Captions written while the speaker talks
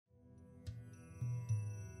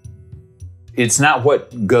it's not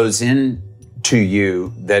what goes into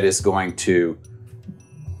you that is going to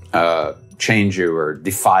change you or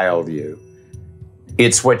defile you.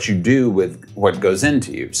 It's what you do with what goes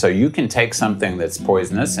into you. So you can take something that's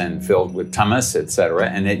poisonous and filled with tamas, etc.,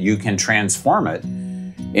 and you can transform it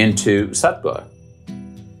into sattva.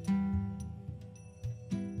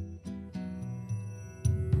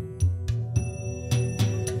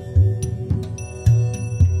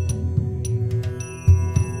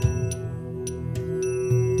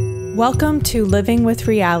 Welcome to Living with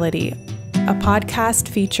Reality, a podcast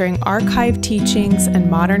featuring archived teachings and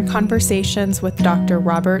modern conversations with Dr.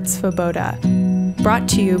 Svoboda, brought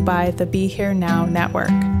to you by the Be Here Now Network.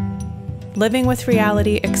 Living with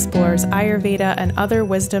Reality explores Ayurveda and other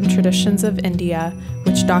wisdom traditions of India,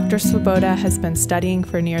 which Dr. Svoboda has been studying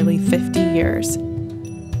for nearly 50 years.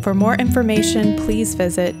 For more information, please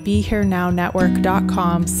visit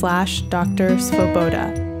BeHereNowNetwork.com/Dr.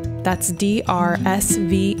 Svoboda. That's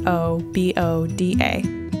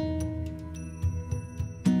DrSvoboda.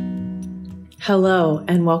 Hello,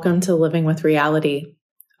 and welcome to Living with Reality.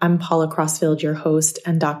 I'm Paula Crossfield, your host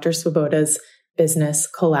and Dr. Svoboda's business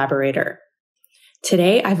collaborator.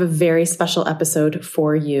 Today, I have a very special episode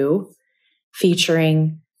for you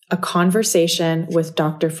featuring a conversation with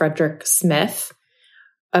Dr. Frederick Smith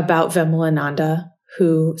about Vimalananda,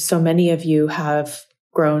 who so many of you have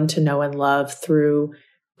grown to know and love through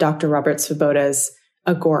Dr. Svoboda's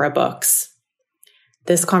Agora books.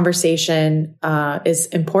 This conversation is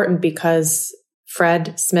important because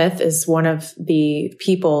Fred Smith is one of the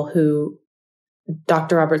people who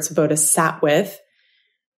Dr. Svoboda sat with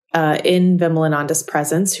in Vimalananda's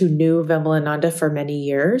presence, who knew Vimalananda for many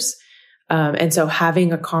years. And so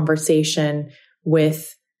having a conversation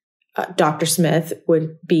with Dr. Smith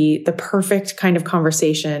would be the perfect kind of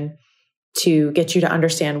conversation to get you to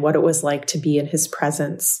understand what it was like to be in his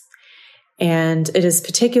presence. And it is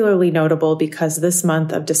particularly notable because this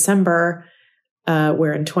month of December,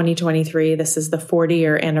 we're in 2023, this is the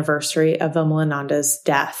 40-year anniversary of Vimalananda's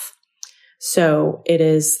death. So it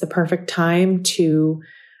is the perfect time to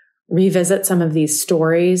revisit some of these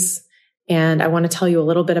stories. And I want to tell you a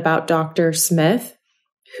little bit about Dr. Smith,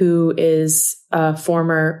 who is a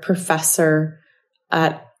former professor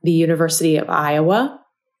at the University of Iowa.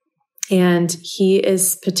 And he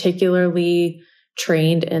is particularly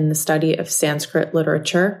trained in the study of Sanskrit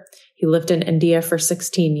literature. He lived in India for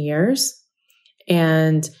 16 years,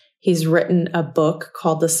 and he's written a book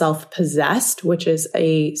called The Self-Possessed, which is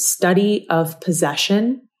a study of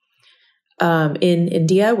possession in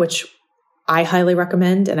India, which I highly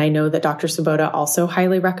recommend, and I know that Dr. Svoboda also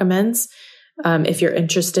highly recommends if you're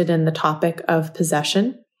interested in the topic of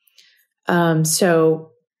possession.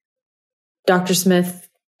 So Dr. Smith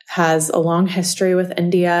has a long history with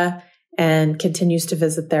India and continues to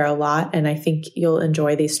visit there a lot. And I think you'll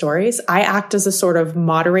enjoy these stories. I act as a sort of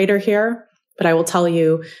moderator here, but I will tell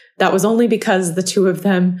you that was only because the two of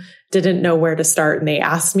them didn't know where to start and they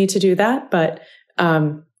asked me to do that. But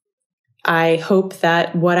I hope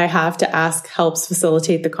that what I have to ask helps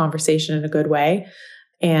facilitate the conversation in a good way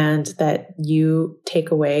and that you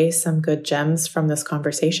take away some good gems from this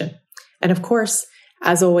conversation. And of course,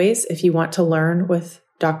 as always, if you want to learn with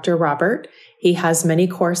Dr. Robert, he has many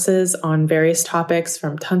courses on various topics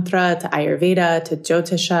from Tantra to Ayurveda to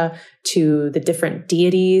Jyotisha to the different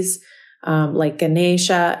deities like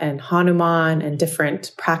Ganesha and Hanuman and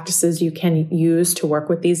different practices you can use to work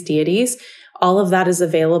with these deities. All of that is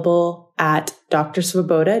available at Dr.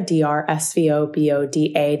 Svoboda,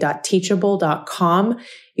 DrSvoboda.teachable.com.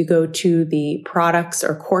 You go to the products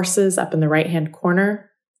or courses up in the right-hand corner.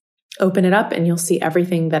 Open it up and you'll see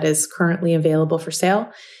everything that is currently available for sale.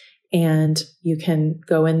 And you can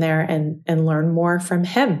go in there and learn more from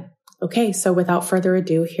him. Okay, so without further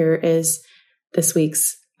ado, here is this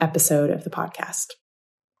week's episode of the podcast.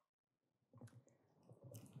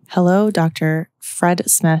 Hello, Dr. Fred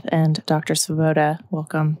Smith and Dr. Svoboda.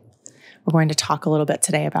 Welcome. We're going to talk a little bit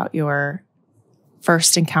today about your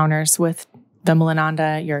first encounters with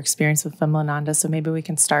Vimalananda, your experience with Vimalananda. So maybe we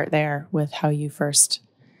can start there with how you first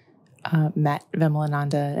met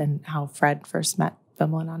Vimalananda and how Fred first met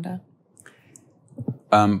Vimalananda.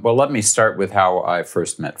 Well, let me start with how I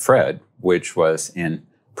first met Fred, which was in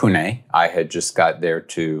Pune. I had just got there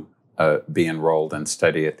to be enrolled and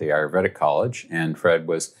study at the Ayurvedic College, and Fred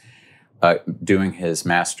was doing his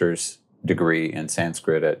master's degree in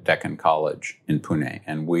Sanskrit at Deccan College in Pune.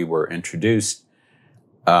 And we were introduced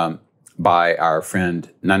by our friend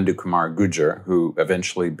Nandu Kumar Gujar, who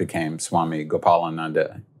eventually became Swami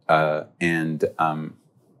Gopalananda.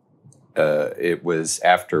 It was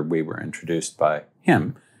after we were introduced by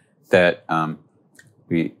him that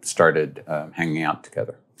we started hanging out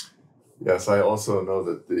together. Yes, I also know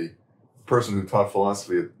that the person who taught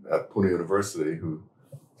philosophy at Pune University, who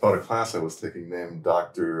taught a class I was taking named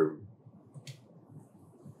Dr.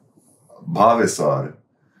 Bhavisar,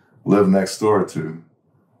 lived next door to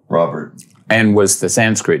Robert. And was the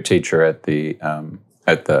Sanskrit teacher at the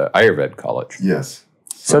Ayurveda College. Yes.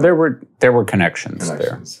 So there were connections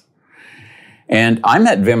there. And I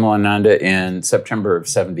met Vimalananda in September of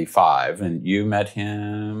 75, and you met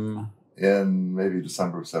him? In maybe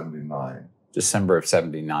December of 79. December of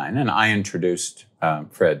 79, and I introduced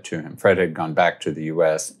Fred to him. Fred had gone back to the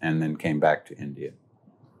U.S. and then came back to India.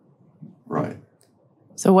 Right.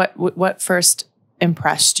 So what first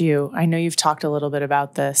impressed you? I know you've talked a little bit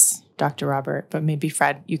about this, Dr. Robert, but maybe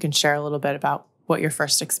Fred, you can share a little bit about what your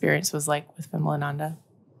first experience was like with Vimalananda,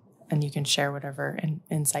 and you can share whatever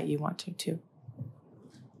insight you want to, too.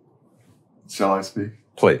 Shall I speak?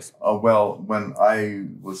 Please. Well, when I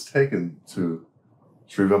was taken to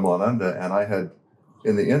Sri Vimalananda, and I had,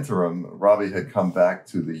 in the interim, Robbie had come back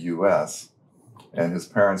to the U.S., and his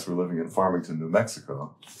parents were living in Farmington, New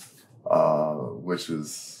Mexico, which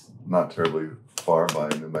is not terribly far by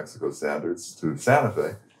New Mexico standards, to Santa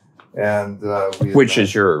Fe. And which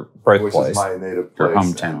is your birthplace? Which is my native place. Your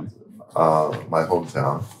hometown. And, my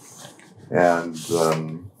hometown. And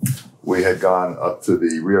we had gone up to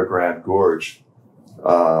the Rio Grande Gorge,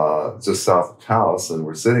 just south of Taos, and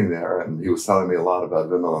we're sitting there, and he was telling me a lot about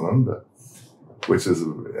Vimalananda,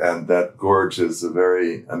 and that gorge is a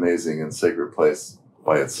very amazing and sacred place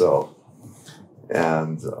by itself.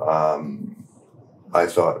 And I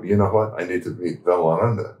thought, you know what, I need to meet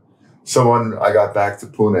Vimalananda. So when I got back to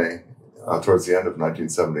Pune towards the end of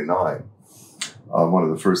 1979, one of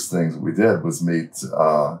the first things we did was meet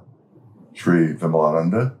Sri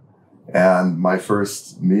Vimalananda. And my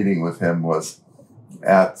first meeting with him was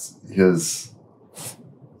at his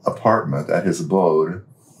apartment, at his abode.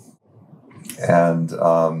 And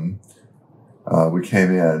we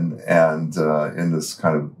came in, and in this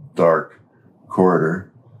kind of dark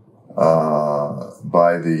corridor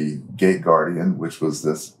by the gate guardian, which was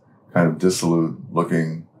this kind of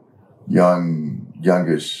dissolute-looking,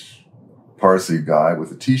 youngish Parsi guy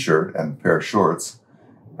with a T-shirt and a pair of shorts.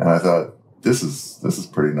 And I thought, this is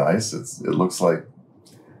pretty nice. It looks like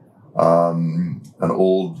an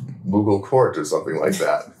old Mughal court or something like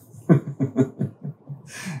that.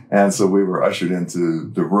 And so we were ushered into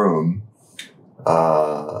the room,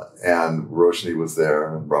 and Roshni was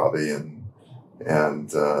there, and Robbie, and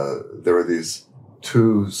there were these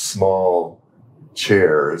two small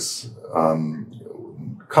chairs,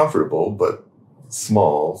 comfortable but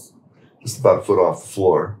small, just about a foot off the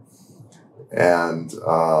floor. And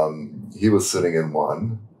he was sitting in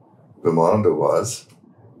one, Vimalananda was,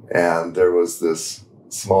 and there was this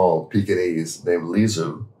small Pekingese named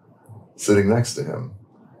Lizu sitting next to him.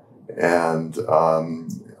 And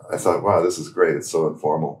I thought, wow, this is great. It's so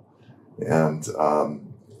informal. And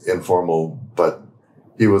informal, but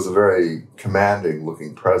he was a very commanding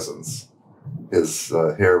looking presence. His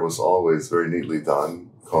hair was always very neatly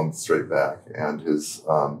done, combed straight back. And his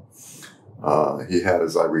he had,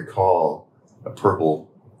 as I recall, a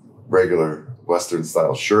purple regular Western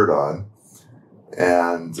style shirt on,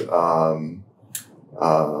 and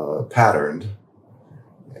patterned.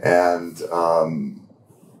 And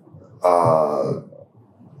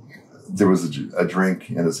there was a drink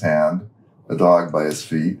in his hand, a dog by his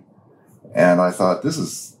feet. And I thought, this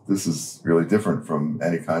is really different from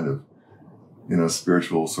any kind of,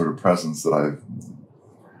 spiritual sort of presence that I've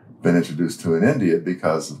been introduced to in India,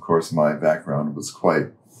 because, of course, my background was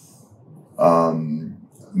quite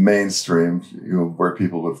mainstream, where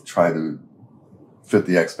people would try to fit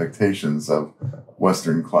the expectations of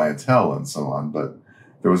Western clientele and so on, but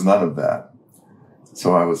there was none of that.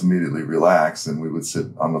 So I was immediately relaxed, and we would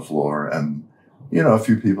sit on the floor, and, a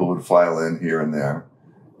few people would file in here and there,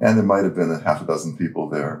 and there might have been a half a dozen people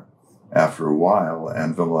there after a while,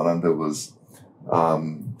 and Vimalananda was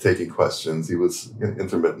taking questions. He was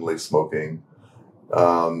intermittently smoking,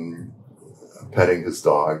 petting his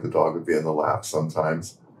dog. The dog would be in the lap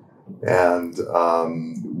sometimes. And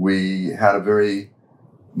we had a very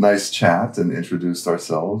nice chat and introduced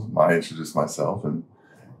ourselves. I introduced myself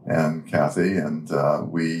and Kathy, and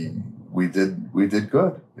we did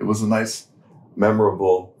good. It was a nice,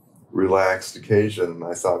 memorable, relaxed occasion. And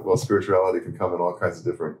I thought, well, spirituality can come in all kinds of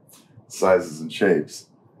different sizes and shapes.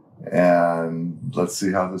 And let's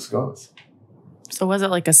see how this goes. So was it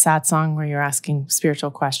like a satsang where you're asking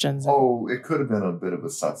spiritual questions? Oh, it could have been a bit of a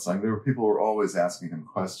satsang. People were always asking him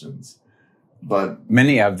questions. But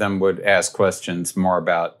many of them would ask questions more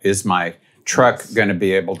about, is my truck going to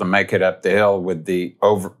be able to make it up the hill with the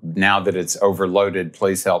now that it's overloaded,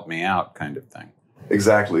 please help me out kind of thing?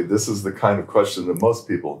 Exactly. This is the kind of question that most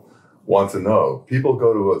people want to know. People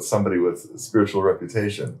go to somebody with a spiritual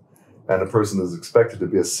reputation, and a person is expected to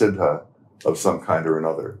be a siddha of some kind or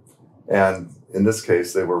another. And in this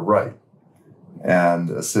case, they were right. And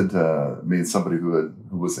a siddha means somebody who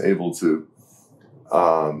was able to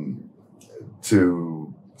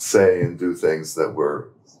say and do things that were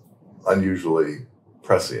unusually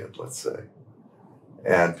prescient, let's say.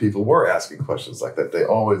 And people were asking questions like that. They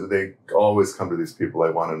always come to these people. I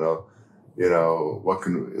want to know,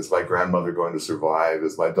 is my grandmother going to survive?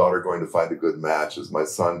 Is my daughter going to find a good match? Is my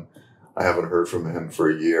son, I haven't heard from him for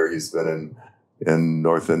a year. He's been in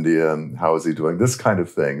North India, and how is he doing? This kind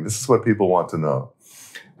of thing. This is what people want to know.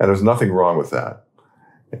 And there's nothing wrong with that.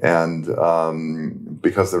 And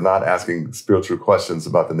because they're not asking spiritual questions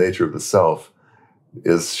about the nature of the self,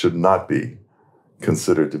 should not be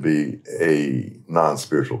considered to be a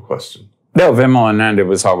non-spiritual question. No, Vimalananda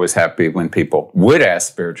was always happy when people would ask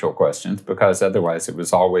spiritual questions, because otherwise it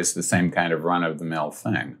was always the same kind of run-of-the-mill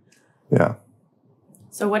thing. Yeah.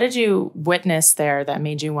 So what did you witness there that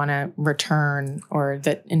made you want to return, or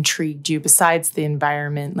that intrigued you besides the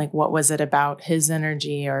environment? Like, what was it about his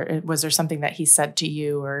energy, or was there something that he said to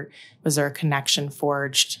you, or was there a connection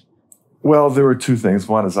forged? Well, there were two things.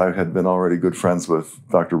 One is I had been already good friends with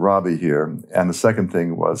Dr. Robbie here. And the second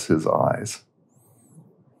thing was his eyes.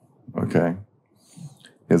 Okay.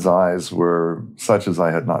 His eyes were such as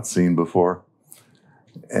I had not seen before.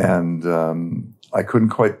 And I couldn't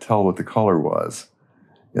quite tell what the color was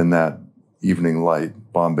in that evening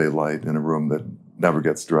light, Bombay light, in a room that never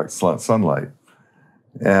gets direct sunlight.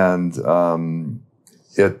 And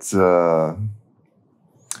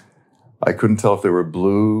I couldn't tell if they were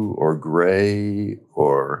blue or gray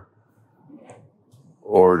or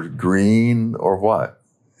green or what.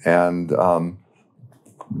 And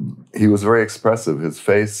he was very expressive. His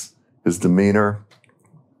face, his demeanor,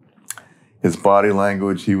 his body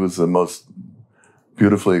language. He was the most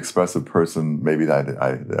beautifully expressive person maybe that I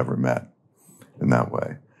had ever met in that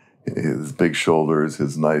way. His big shoulders,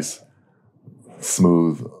 his nice,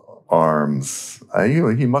 smooth arms.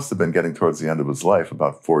 He must have been getting towards the end of his life,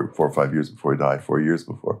 about 4 or 5 years before he died, 4 years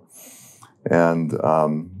before. And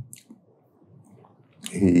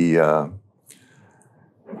he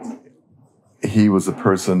was a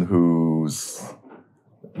person whose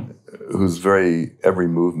every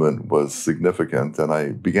movement was significant. And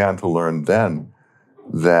I began to learn then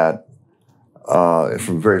that,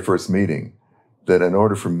 from the very first meeting, that in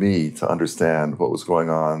order for me to understand what was going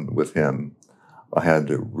on with him, I had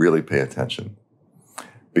to really pay attention,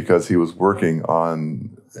 because he was working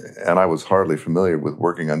on, and I was hardly familiar with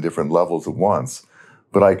working on different levels at once,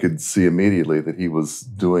 but I could see immediately that he was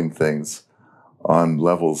doing things on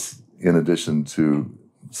levels in addition to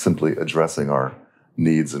simply addressing our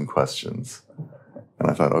needs and questions.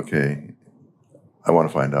 And I thought, okay, I want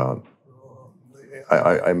to find out.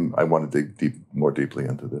 I want to dig more deeply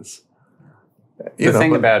into this. The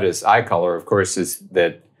thing about his eye color, of course, is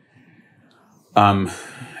that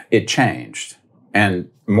it changed. And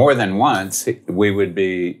more than once,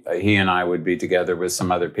 he and I would be together with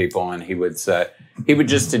some other people, and he would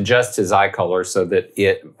just adjust his eye color so that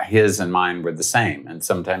his and mine were the same. And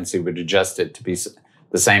sometimes he would adjust it to be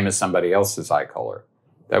the same as somebody else's eye color.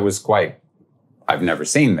 That was I've never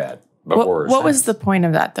seen that before. What was the point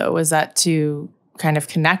of that, though? Was that to kind of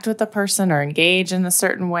connect with the person or engage in a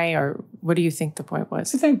certain way, or what do you think the point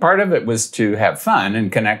was? I think part of it was to have fun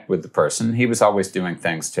and connect with the person. He was always doing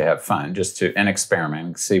things to have fun, and experiment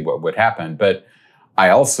and see what would happen. But I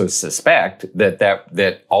also suspect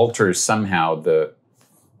that alters somehow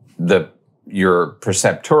your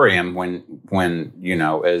perceptorium when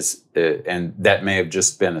and that may have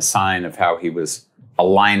just been a sign of how he was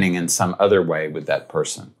aligning in some other way with that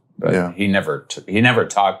person. But yeah. He never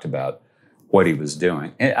talked about what he was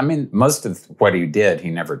doing. I mean, most of what he did, he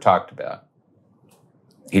never talked about.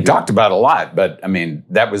 He talked about a lot, but I mean,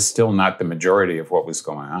 that was still not the majority of what was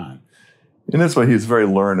going on. In this way, he's very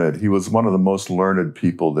learned. He was one of the most learned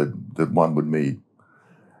people that one would meet.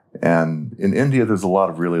 And in India, there's a lot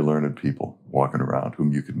of really learned people walking around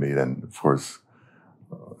whom you could meet. And of course,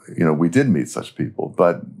 we did meet such people,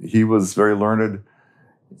 but he was very learned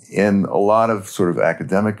in a lot of sort of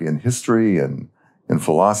academic, in history and in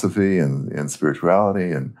philosophy and in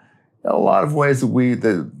spirituality, and a lot of ways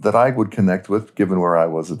that I would connect with, given where I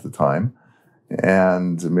was at the time.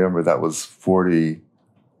 And remember, that was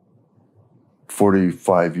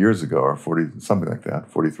 45 years ago, or 40, something like that,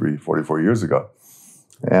 43, 44 years ago.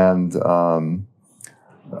 And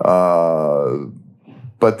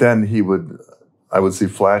But then I would see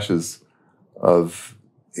flashes of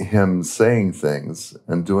him saying things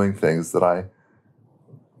and doing things that I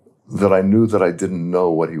knew that I didn't know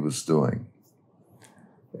what he was doing.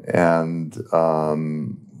 And,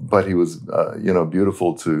 but he was,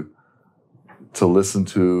 beautiful to listen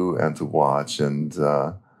to and to watch. And,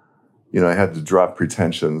 I had to drop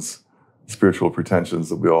spiritual pretensions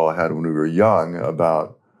that we all had when we were young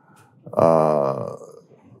about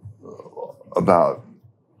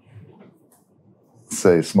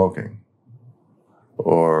say, smoking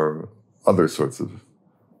or other sorts of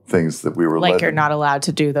things that we were like you're not allowed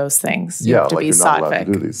to do those things. You have to be you're not allowed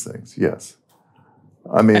to do these things. Yes.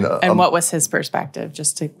 I mean, and what was his perspective,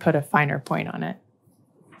 just to put a finer point on it?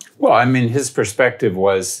 Well, I mean, his perspective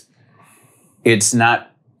was, it's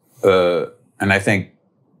not, and I think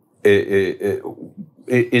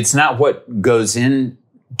it's not what goes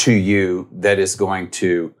into you that is going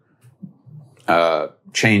to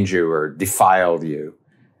change you or defile you.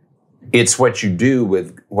 It's what you do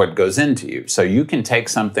with what goes into you. So you can take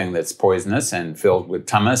something that's poisonous and filled with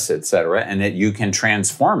tamas, et cetera, and you can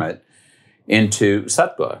transform it into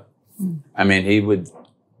sattva. I mean, he would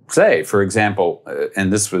say, for example,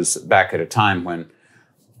 and this was back at a time when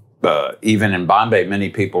even in Bombay, many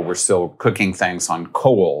people were still cooking things on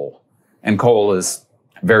coal. And coal is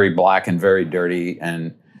very black and very dirty,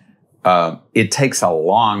 and it takes a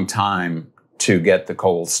long time to get the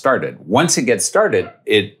coal started. Once it gets started,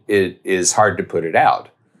 it is hard to put it out.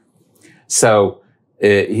 So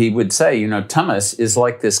he would say, tamas is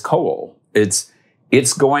like this coal. It's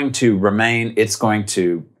going to remain, it's going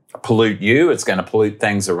to pollute you, it's going to pollute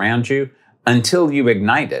things around you until you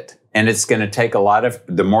ignite it. And it's going to take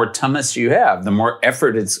the more tamas you have, the more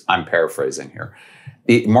effort I'm paraphrasing here,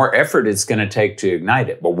 the more effort it's going to take to ignite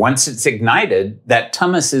it. But once it's ignited, that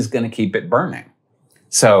tamas is going to keep it burning.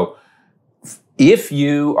 So if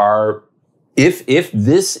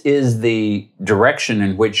this is the direction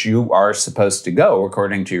in which you are supposed to go,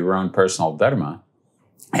 according to your own personal dharma,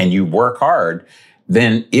 and you work hard,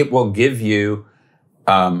 then it will give you,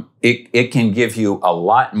 it can give you a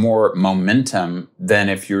lot more momentum than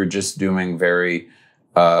if you're just doing very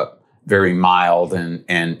mild and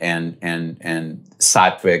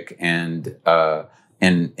sattvic and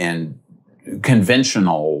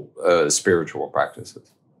conventional spiritual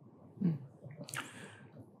practices.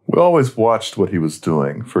 We always watched what he was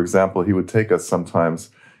doing. For example, he would take us sometimes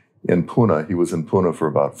in Pune. He was in Pune for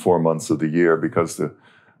about 4 months of the year because the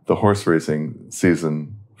horse racing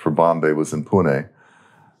season for Bombay was in Pune,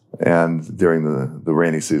 and during the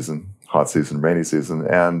rainy season, hot season, rainy season.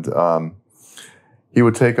 And he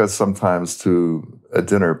would take us sometimes to a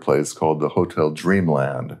dinner place called the Hotel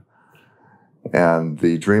Dreamland. And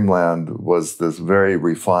the Dreamland was this very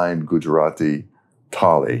refined Gujarati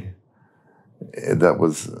thali that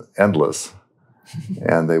was endless.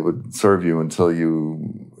 And they would serve you until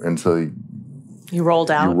you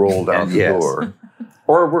rolled out. You rolled out the door.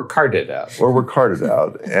 Or were carted out.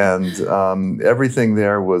 And everything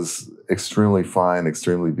there was extremely fine,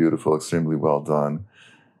 extremely beautiful, extremely well done.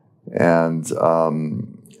 And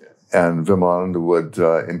Vimalananda would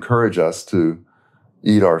encourage us to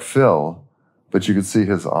eat our fill, but you could see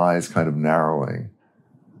his eyes kind of narrowing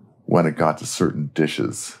when it got to certain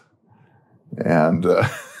dishes. And I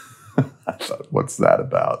thought, what's that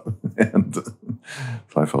about? And so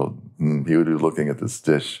I felt, he would be looking at this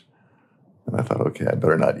dish. And I thought, okay, I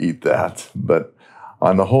better not eat that. But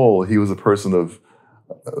on the whole, he was a person of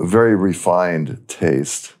very refined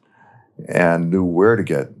taste and knew where to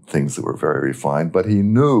get things that were very refined, but he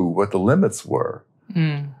knew what the limits were.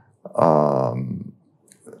 Even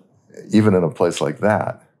in a place like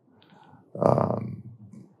that.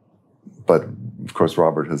 But of course,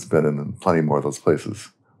 Robert has been in plenty more of those places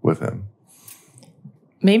with him.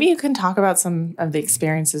 Maybe you can talk about some of the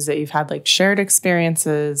experiences that you've had, like shared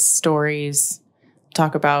experiences, stories,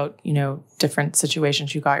 talk about, different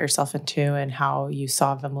situations you got yourself into and how you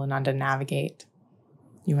saw Vimalananda navigate.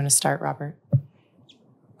 You want to start, Robert?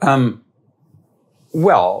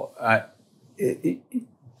 Well,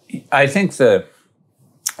 I think the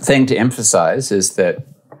thing to emphasize is that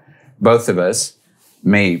both of us,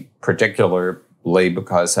 me particularly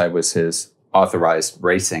because I was his authorized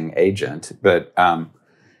racing agent, but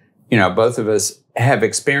both of us have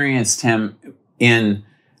experienced him in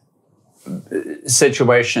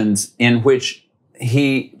situations in which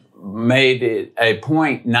he made it a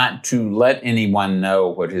point not to let anyone know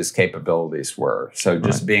what his capabilities were. So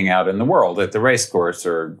just being out in the world at the race course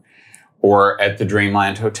or at the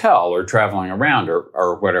Dreamland Hotel or traveling around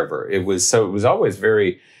or whatever. It was always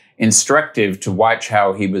very instructive to watch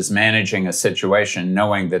how he was managing a situation,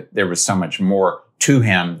 knowing that there was so much more to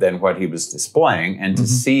him than what he was displaying, and to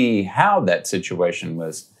see how that situation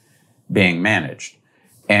was being managed.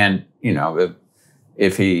 And, you know,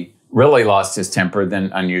 if he really lost his temper,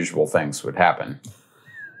 then unusual things would happen.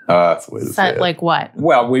 Like what?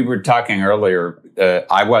 Well, we were talking earlier.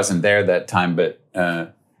 I wasn't there that time, but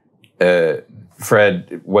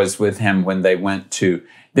Fred was with him when they went to.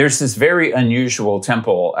 There's this very unusual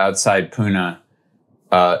temple outside Pune,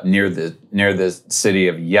 near the city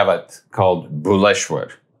of Yavat, called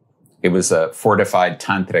Buleshwar. It was a fortified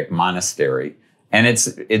tantric monastery, and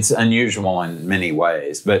it's unusual in many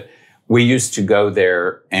ways. But we used to go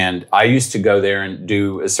there, and I used to go there and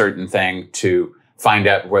do a certain thing to find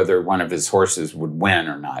out whether one of his horses would win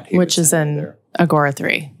or not. Which is in Agora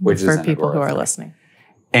 3, for people who are listening.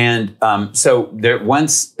 And so there,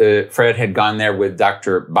 once Fred had gone there with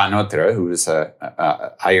Dr. Banotra, who was a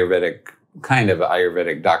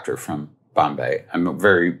Ayurvedic doctor from Bombay. I'm a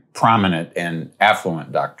very prominent and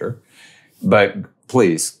affluent doctor. But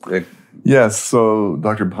please. Yes, so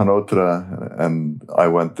Dr. Banotra and I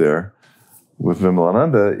went there with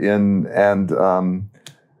Vimalananda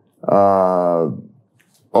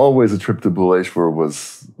always a trip to Buleshwar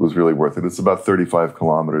was really worth it. It's about 35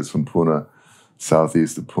 kilometers from Pune,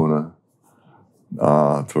 southeast of Pune,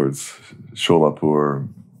 towards Sholapur,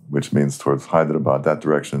 which means towards Hyderabad, that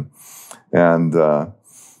direction. And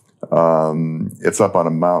it's up on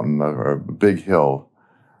a mountain, or a big hill.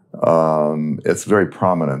 It's very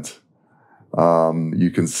prominent.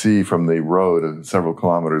 You can see from the road several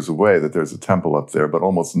kilometers away that there's a temple up there, but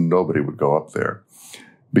almost nobody would go up there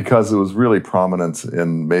because it was really prominent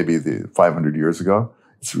in maybe the 500 years ago.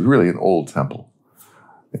 It's really an old temple.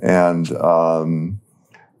 And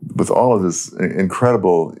with all of this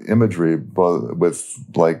incredible imagery, with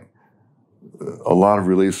like a lot of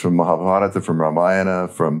reliefs from Mahabharata, from Ramayana,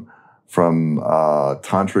 from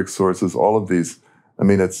tantric sources, all of these, I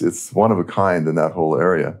mean, it's one of a kind in that whole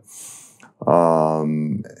area.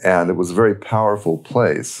 And it was a very powerful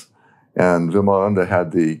place. And Vimalananda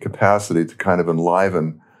had the capacity to kind of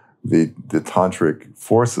enliven the tantric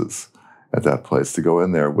forces at that place, to go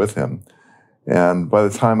in there with him. And by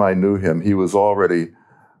the time I knew him, he was already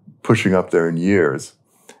pushing up there in years.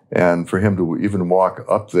 And for him to even walk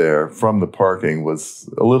up there from the parking was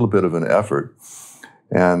a little bit of an effort.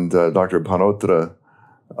 And Dr. Banotra,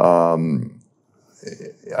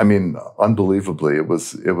 I mean, unbelievably, it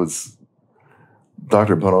was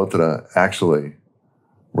Dr. Banotra actually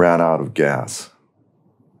ran out of gas,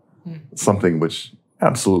 something which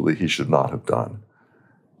absolutely he should not have done.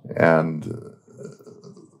 And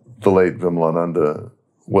the late Vimalananda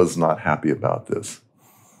was not happy about this.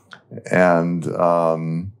 And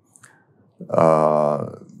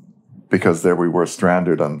because there we were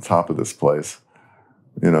stranded on top of this place,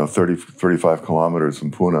 35 kilometers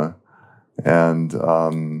from Pune. And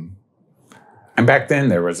back then,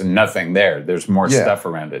 there was nothing there. There's more stuff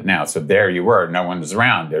around it now. So there you were. No one was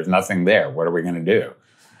around. There's nothing there. What are we going to do?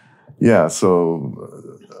 Yeah, so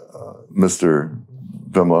Mr.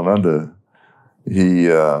 Vimalananda, he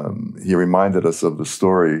reminded us of the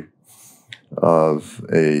story of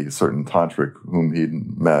a certain tantric whom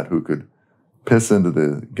he'd met who could piss into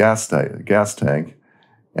the gas tank,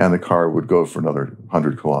 and the car would go for another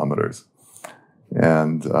 100 kilometers.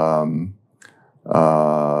 And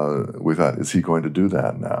we thought, is he going to do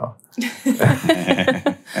that now?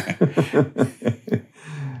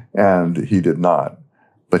 And he did not.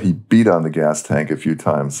 But he beat on the gas tank a few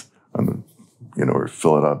times, or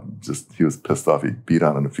fill it up. He was pissed off. He beat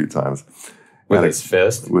on it a few times. With his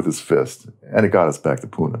fist? With his fist. And it got us back to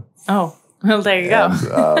Pune. Oh, well, there you go.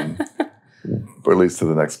 Or at least to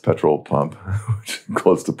the next petrol pump, which is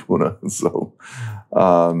close to Pune. So,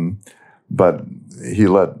 but he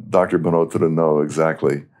let Dr. Banotra know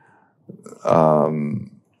exactly how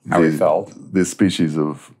he felt. The species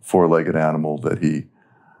of four-legged animal that he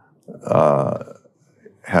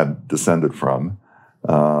had descended from.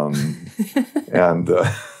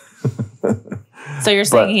 So you're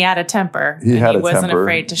saying he had a temper. He wasn't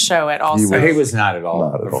afraid to show it also. He was not at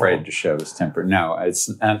all afraid to show his temper. No, it's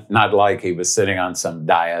not like he was sitting on some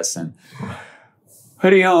dais and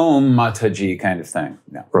Hari Om Mataji kind of thing.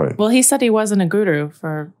 No. Right. Well, he said he wasn't a guru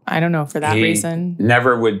for that reason.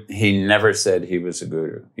 He never said he was a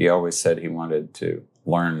guru. He always said he wanted to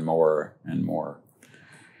learn more and more.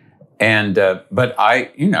 And, but I,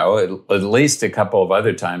 at least a couple of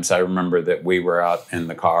other times, I remember that we were out in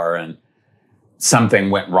the car and something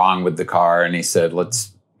went wrong with the car. And he said,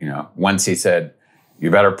 once he said, you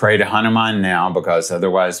better pray to Hanuman now because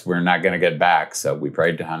otherwise we're not going to get back. So we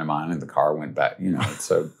prayed to Hanuman and the car went back,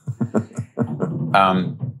 so.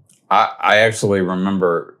 I actually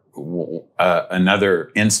remember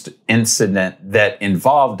another incident that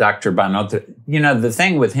involved Dr. Banotra. The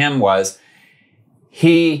thing with him was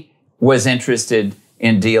he was interested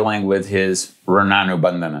in dealing with his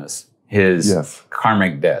rananubandhanas, his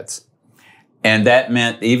karmic debts. And that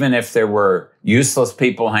meant even if there were useless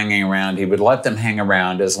people hanging around, he would let them hang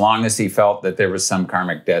around as long as he felt that there was some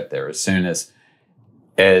karmic debt there. As soon as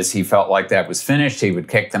he felt like that was finished, he would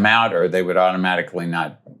kick them out, or they would automatically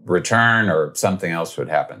not return, or something else would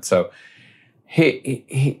happen. So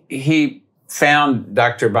he found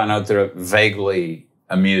Dr. Banotra vaguely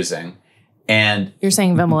amusing. And you're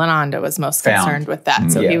saying Vimalananda was most concerned with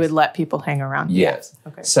that, so he would let people hang around. Yes.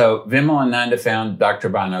 Okay. So Vimalananda found Dr.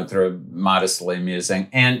 Banotra modestly amusing,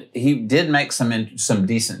 and he did make some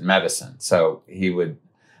decent medicine. So he would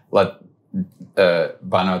let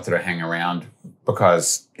Banotra hang around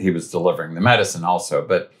because he was delivering the medicine also.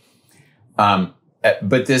 But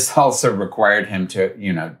this also required him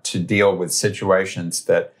to deal with situations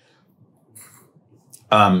that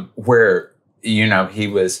where he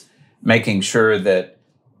was making sure that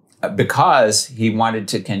because he wanted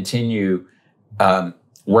to continue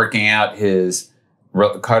working out his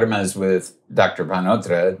karmas with Dr.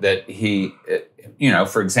 Banotra, that he,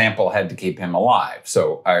 for example, had to keep him alive.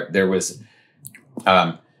 So there was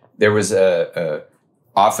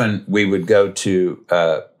often we would go to,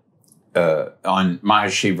 on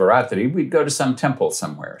Mahashivaratri, we'd go to some temple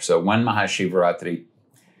somewhere. So one Mahashivaratri,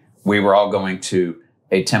 we were all going to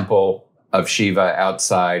a temple of Shiva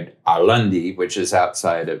outside Alandi, which is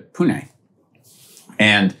outside of Pune.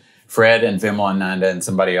 And Fred and Vimalananda and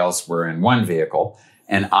somebody else were in one vehicle,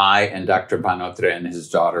 and I and Dr. Banotra and his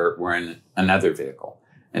daughter were in another vehicle.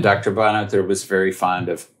 And Dr. Banotra was very fond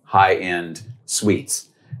of high-end sweets.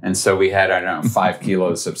 And so we had, 5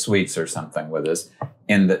 kilos of sweets or something with us.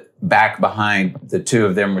 In the back behind, the two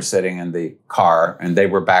of them were sitting in the car, and they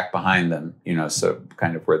were back behind them, so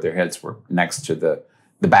kind of where their heads were next to the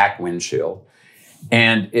back windshield.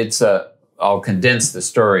 And I'll condense the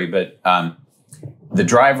story, but the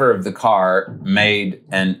driver of the car made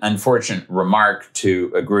an unfortunate remark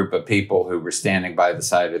to a group of people who were standing by the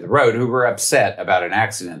side of the road who were upset about an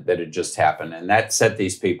accident that had just happened. And that set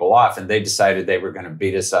these people off, and they decided they were going to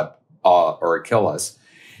beat us up or kill us.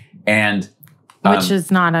 And which is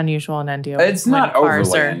not unusual in India. It's not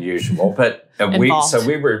overly unusual, but we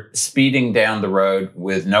were speeding down the road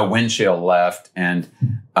with no windshield left, and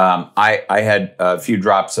I had a few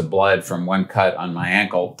drops of blood from one cut on my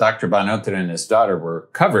ankle. Dr. Banotra and his daughter were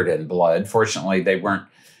covered in blood. Fortunately, they weren't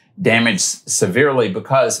damaged severely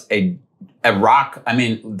because a rock,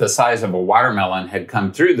 the size of a watermelon, had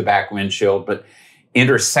come through the back windshield, but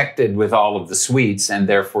intersected with all of the sweets and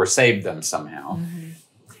therefore saved them somehow. Mm-hmm.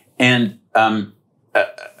 And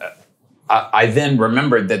I then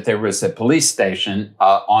remembered that there was a police station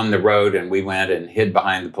on the road, and we went and hid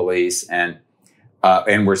behind the police and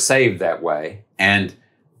were saved that way. And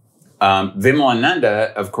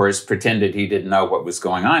Vimalananda, of course, pretended he didn't know what was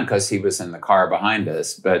going on because he was in the car behind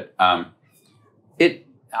us. But I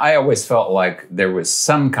always felt like there was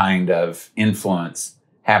some kind of influence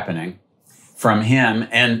happening from him,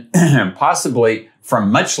 and possibly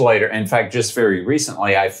from much later. In fact, just very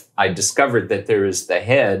recently, I discovered that there is the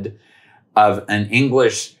head of an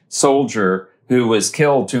English soldier who was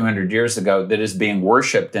killed 200 years ago that is being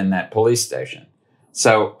worshipped in that police station.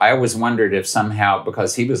 So I always wondered if somehow,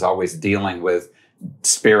 because he was always dealing with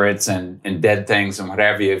spirits and dead things and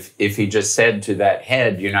whatever, if he just said to that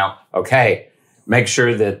head, okay, make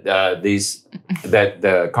sure that that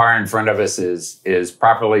the car in front of us is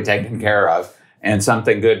properly taken care of, and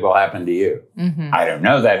something good will happen to you. Mm-hmm. I don't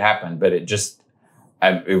know that happened, but it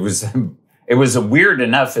was weird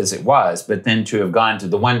enough as it was. But then to have gone to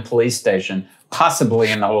the one police station, possibly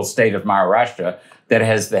in the whole state of Maharashtra, that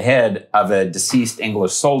has the head of a deceased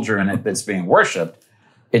English soldier in it that's being worshipped,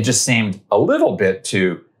 it just seemed a little bit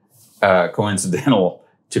too coincidental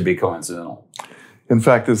to be coincidental. In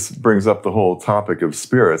fact, this brings up the whole topic of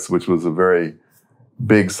spirits, which was a very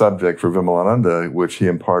big subject for Vimalananda, which he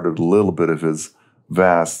imparted a little bit of his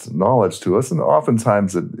vast knowledge to us. And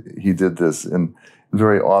oftentimes he did this in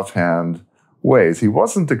very offhand ways. He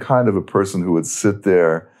wasn't the kind of a person who would sit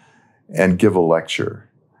there and give a lecture.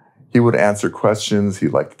 He would answer questions. He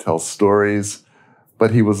liked to tell stories,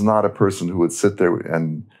 but he was not a person who would sit there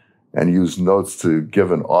and use notes to give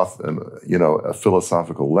a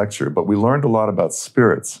philosophical lecture. But we learned a lot about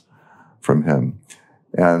spirits from him.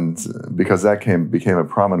 And because that became a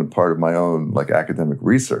prominent part of my own academic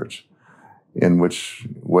research, in which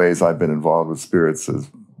ways I've been involved with spirits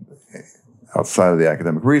outside of the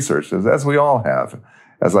academic research, as we all have,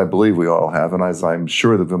 as I believe we all have, and as I'm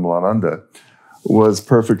sure that Vimalananda was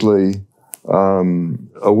perfectly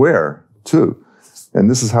aware too. And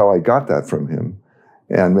this is how I got that from him.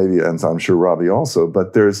 And I'm sure Robbie also,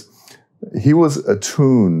 but he was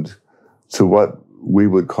attuned to what we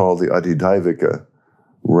would call the Adhidayvika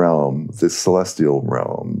realm, the celestial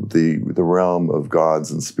realm, the realm of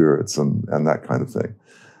gods and spirits and that kind of thing.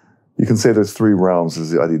 You can say there's three realms.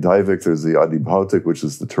 There's the Adhidayvik, there's the Adhibhautik, which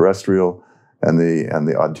is the terrestrial, and the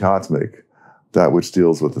Adhyatmic, that which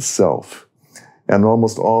deals with the self. And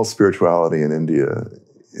almost all spirituality in India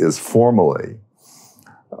is formally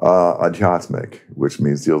Adhyatmic, which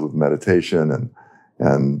means deals with meditation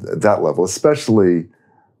and that level, especially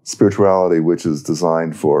spirituality which is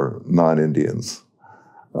designed for non-Indians.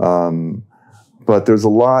 But there's a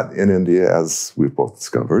lot in India, as we've both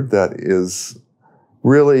discovered, that is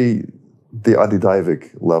really the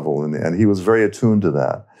Adhidayvik level, and he was very attuned to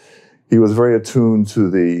that. He was very attuned to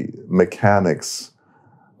the mechanics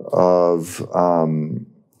of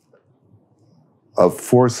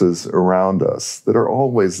forces around us that are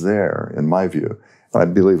always there, in my view. I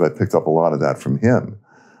believe I picked up a lot of that from him,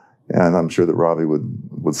 and I'm sure that Robbie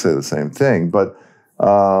would say the same thing. But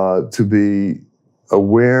to be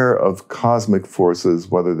aware of cosmic forces,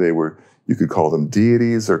 whether they were, you could call them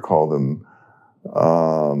deities or call them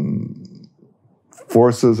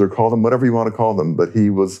forces or call them whatever you want to call them, but he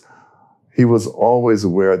was always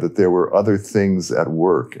aware that there were other things at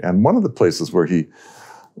work. And one of the places where he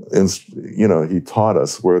taught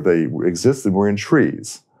us where they existed were in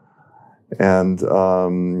trees. And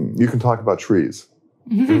you can talk about trees.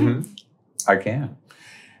 Mm-hmm. I can.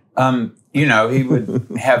 He would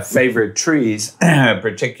have favorite trees,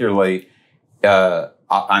 particularly, and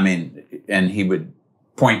he would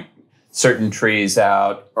point certain trees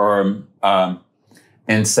out or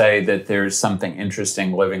and say that there's something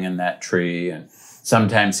interesting living in that tree. And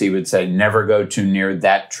sometimes he would say, never go too near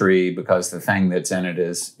that tree because the thing that's in it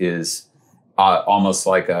is almost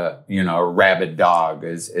like a rabid dog.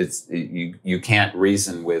 You can't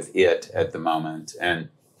reason with it at the moment. And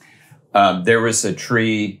there was a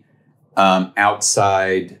tree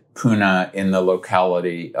outside Pune in the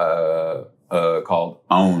locality called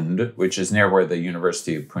Owned, which is near where the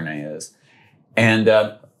University of Pune is.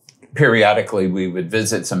 And periodically we would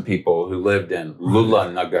visit some people who lived in Lula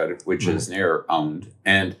Nagar, which is near Owned.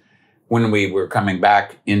 And when we were coming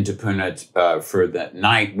back into Pune for the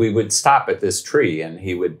night, we would stop at this tree and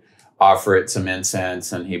he would offer it some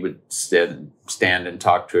incense and he would stand and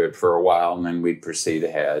talk to it for a while, and then we'd proceed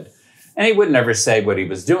ahead. And he would never say what he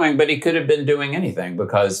was doing, but he could have been doing anything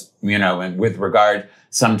because, and with regard,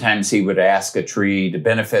 sometimes he would ask a tree to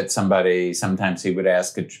benefit somebody. Sometimes he would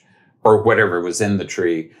ask or whatever was in the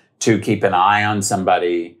tree to keep an eye on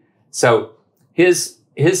somebody. So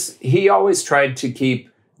he always tried to keep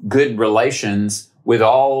good relations with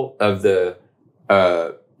all of the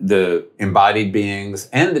embodied beings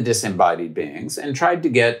and the disembodied beings, and tried to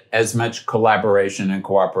get as much collaboration and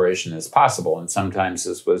cooperation as possible. And sometimes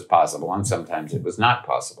this was possible, and sometimes it was not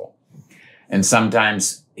possible. And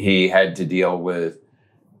sometimes he had to deal with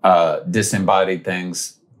disembodied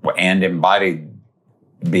things and embodied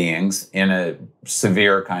beings in a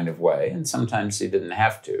severe kind of way. And sometimes he didn't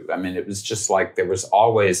have to. I mean, it was just like there was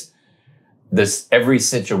always this, every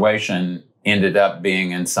situation ended up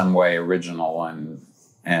being in some way original and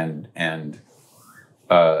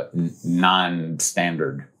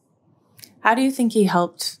non-standard. How do you think he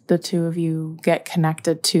helped the two of you get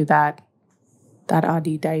connected to that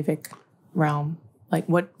Adhidayvik realm? Like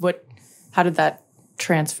how did that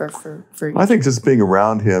transfer for you? I think just being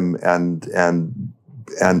around him and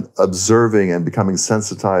observing and becoming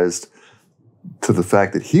sensitized to the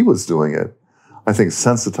fact that he was doing it, I think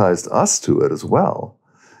sensitized us to it as well.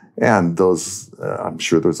 And I'm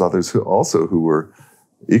sure there's others who were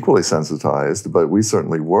equally sensitized, but we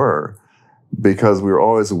certainly were, because we were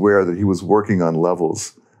always aware that he was working on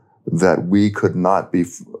levels that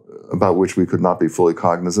about which we could not be fully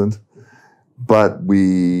cognizant, but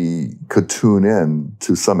we could tune in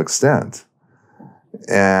to some extent.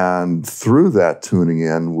 And through that tuning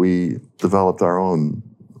in, we developed our own,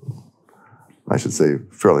 I should say,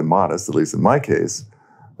 fairly modest, at least in my case,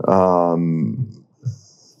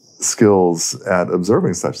 skills at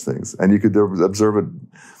observing such things. And you could observe it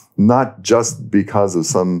not just because of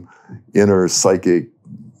some inner psychic,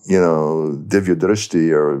 divya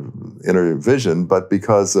drishti or inner vision, but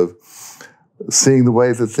because of seeing the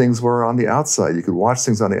way that things were on the outside. You could watch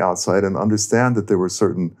things on the outside and understand that there were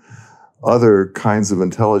certain other kinds of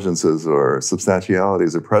intelligences or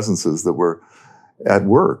substantialities or presences that were at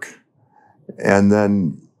work. And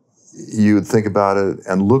then you would think about it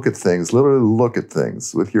and look at things, literally look at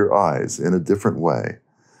things with your eyes in a different way.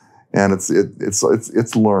 And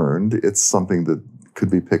it's learned. It's something that could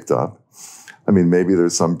be picked up. I mean, maybe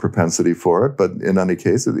there's some propensity for it, but in any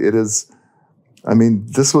case, it is. I mean,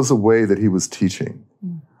 this was a way that he was teaching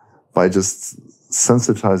by just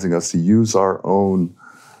sensitizing us to use our own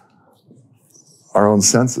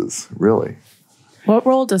senses, really. What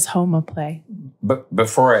role does Homa play? But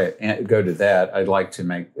before I go to that, I'd like to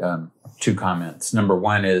make 2 comments. Number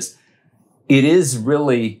one is, it is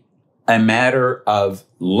really a matter of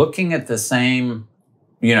looking at the same,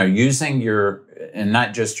 using and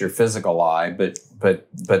not just your physical eye, but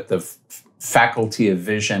the faculty of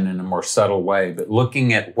vision in a more subtle way, but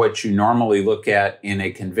looking at what you normally look at in a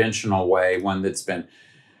conventional way, one that's been,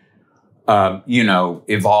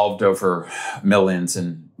 evolved over millions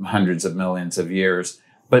and hundreds of millions of years,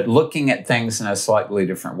 but looking at things in a slightly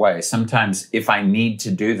different way. Sometimes if I need to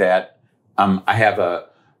do that, I have a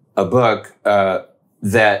book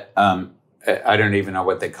that I don't even know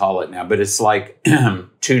what they call it now, but it's like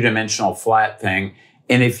 2-dimensional flat thing.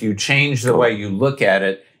 And if you change the way you look at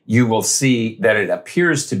it, you will see that it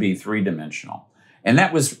appears to be 3-dimensional. And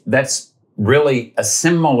that's really a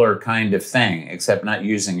similar kind of thing, except not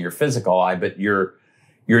using your physical eye, but you're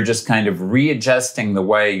just kind of readjusting the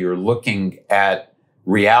way you're looking at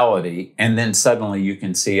reality, and then suddenly you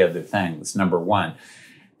can see other things, number one.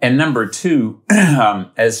 And number two,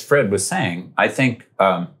 as Fred was saying, I think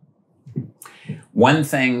one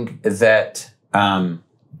thing that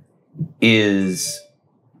is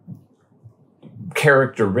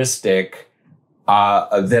characteristic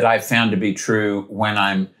that I found to be true when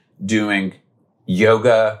I'm doing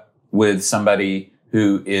yoga with somebody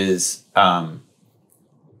who is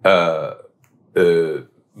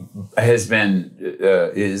has been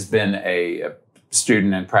a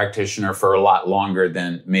student and practitioner for a lot longer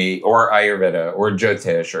than me, or Ayurveda, or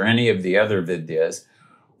Jyotish, or any of the other Vidyas.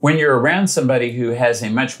 When you're around somebody who has a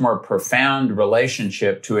much more profound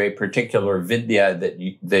relationship to a particular Vidya that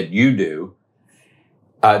you do,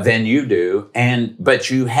 than you do, but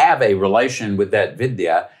you have a relation with that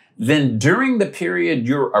Vidya, then during the period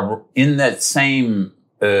you're in that same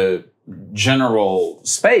general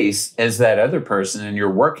space as that other person and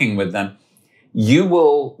you're working with them, you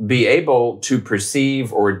will be able to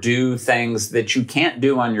perceive or do things that you can't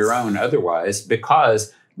do on your own otherwise,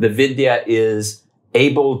 because the Vidya is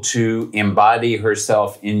able to embody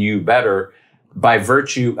herself in you better by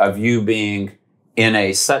virtue of you being in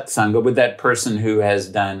a satsanga with that person who has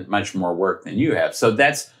done much more work than you have. So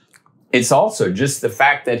it's also just the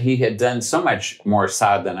fact that he had done so much more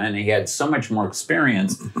sadhana and he had so much more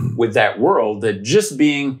experience with that world, that just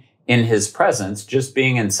being in his presence, just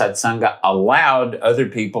being in satsanga, allowed other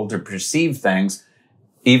people to perceive things,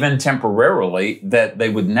 even temporarily, that they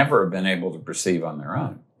would never have been able to perceive on their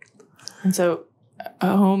own. And so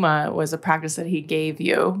Homa was a practice that he gave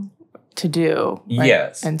you to do, right?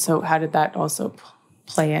 Yes. And so how did that also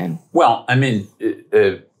play in? Well, I mean,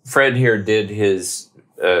 Fred here did his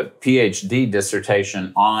PhD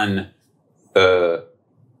dissertation on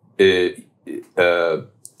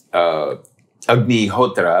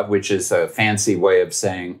Agnihotra, which is a fancy way of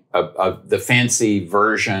saying the fancy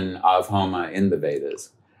version of Homa in the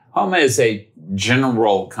Vedas. Homa is a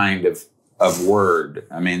general kind of word.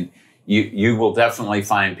 I mean, you will definitely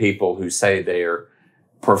find people who say they are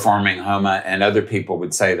performing Homa, and other people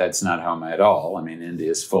would say that's not Homa at all. I mean,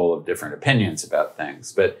 India is full of different opinions about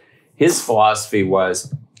things. But his philosophy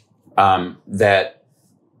was that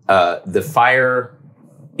the fire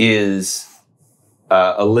is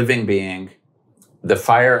a living being. The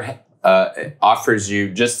fire offers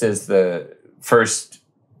you, just as the first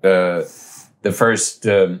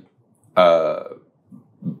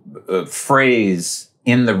phrase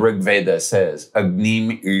in the Rig Veda says,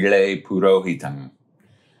 Agnim Ile Purohitam.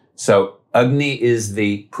 So Agni is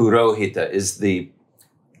the Purohita, is the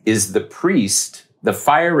priest. The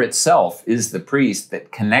fire itself is the priest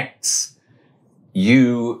that connects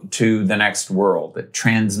you to the next world, that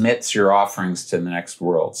transmits your offerings to the next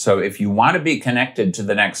world. So if you want to be connected to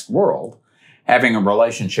the next world, having a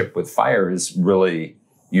relationship with fire is really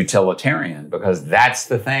utilitarian, because that's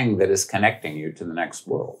the thing that is connecting you to the next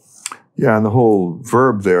world. Yeah, and the whole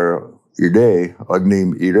verb there, ire,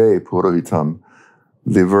 agnim ire purohitam,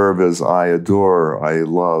 the verb is I adore, I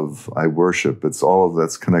love, I worship. It's all of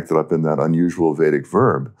that's connected up in that unusual Vedic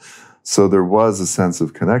verb. So there was a sense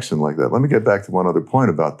of connection like that. Let me get back to one other point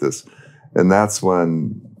about this. And that's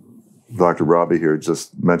when Dr. Robbie here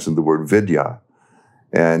just mentioned the word vidya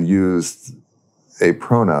and used a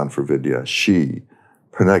pronoun for vidya, she,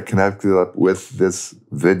 connected up with this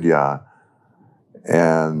vidya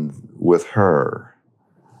and with her.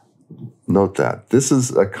 Note that. This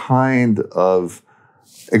is a kind of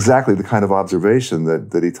exactly the kind of observation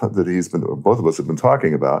that he's been, both of us have been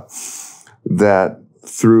talking about, that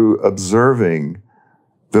through observing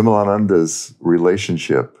Vimalananda's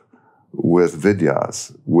relationship with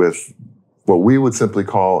vidyas, with what we would simply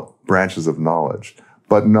call branches of knowledge.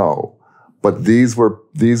 But these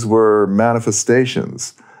were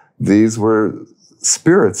manifestations. These were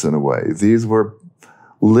spirits in a way. These were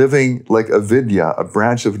living like a vidya. A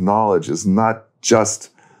branch of knowledge is not just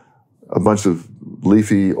a bunch of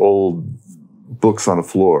leafy old books on a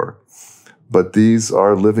floor, but these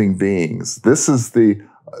are living beings. This is the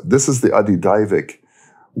Adhidaivic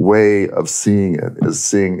way of seeing it, is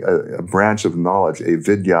seeing a branch of knowledge, a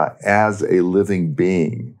vidya, as a living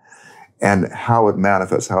being, and how it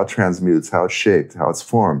manifests, how it transmutes, how it's shaped, how it's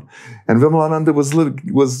formed. And Vimalananda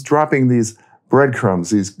was dropping these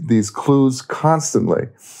breadcrumbs, these clues constantly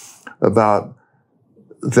about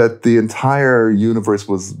that the entire universe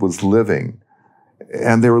was living,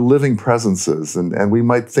 and they were living presences, and we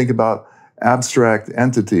might think about abstract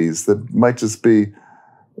entities that might just be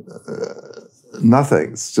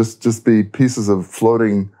nothings, just be pieces of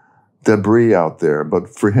floating debris out there. But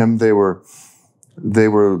for him, they were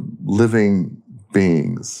living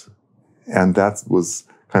beings, and that was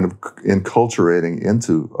kind of enculturating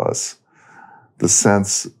into us the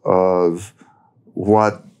sense of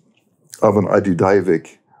an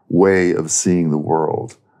Adhidaivic way of seeing the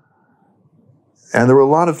world. And there were a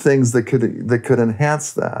lot of things that could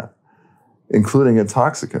enhance that, including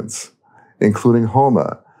intoxicants, including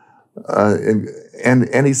homa. And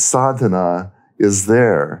any sadhana is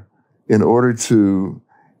there in order to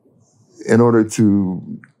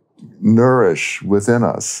nourish within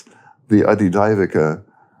us the Adhidaivika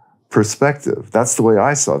perspective. That's the way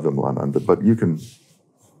I saw Vimalananda, but you can.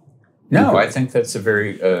 No, I think that's a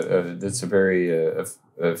very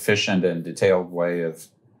efficient and detailed way of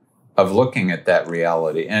looking at that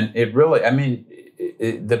reality. And it really, I mean,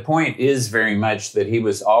 the point is very much that he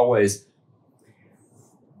was always,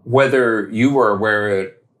 whether you were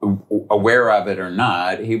aware of it or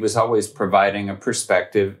not, he was always providing a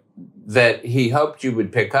perspective that he hoped you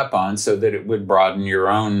would pick up on, so that it would broaden your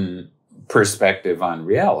own perspective on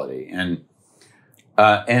reality. And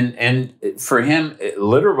for him,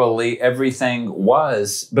 literally everything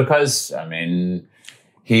was, because, I mean,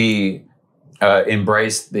 he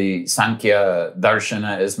embraced the Sankhya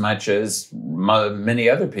Darshana as much as many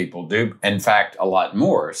other people do. In fact, a lot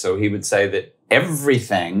more. So he would say that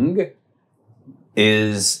everything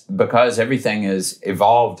is, because everything is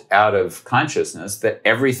evolved out of consciousness, that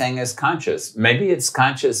everything is conscious. Maybe it's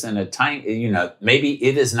conscious in a tiny, maybe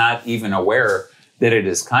it is not even aware that it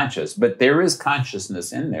is conscious, but there is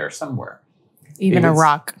consciousness in there somewhere. Even a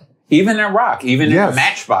rock. Even a rock, even in a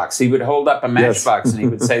matchbox. He would hold up a matchbox and he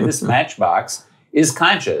would say, this matchbox is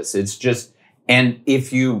conscious. It's just, and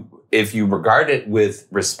if you regard it with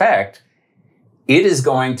respect, it is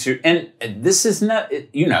going to, and this is not,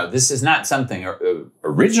 this is not something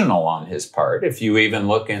original on his part. If you even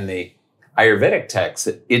look in the Ayurvedic text,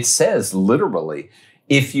 it says literally,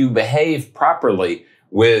 if you behave properly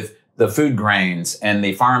with the food grains and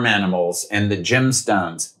the farm animals and the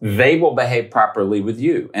gemstones, they will behave properly with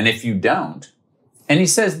you. And if you don't, and he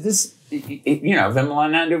says this,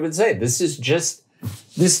 Vimalananda would say, this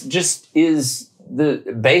just is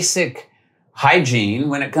the basic hygiene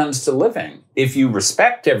when it comes to living. If you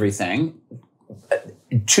respect everything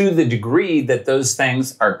to the degree that those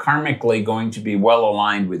things are karmically going to be well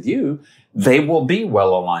aligned with you, they will be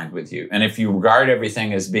well aligned with you. And if you regard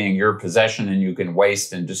everything as being your possession and you can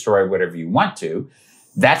waste and destroy whatever you want to,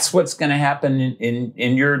 that's what's going to happen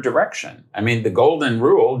in your direction. I mean, the golden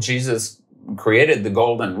rule, Jesus created the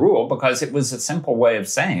golden rule because it was a simple way of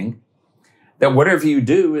saying that whatever you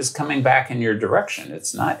do is coming back in your direction.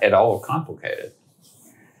 It's not at all complicated.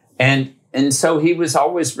 And so he was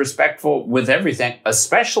always respectful with everything,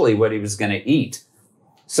 especially what he was going to eat.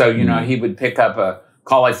 So, he would pick up a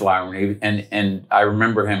cauliflower and I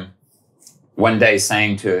remember him one day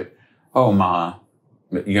saying to it, "Oh, Ma,"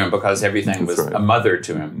 because everything was a mother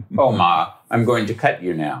to him. "Oh, Ma, I'm going to cut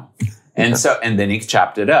you now." And and then he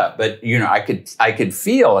chopped it up. But, I could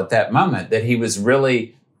feel at that moment that he was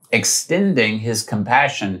really extending his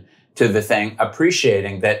compassion to the thing,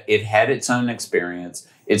 appreciating that it had its own experience,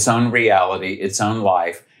 its own reality, its own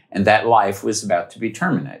life, and that life was about to be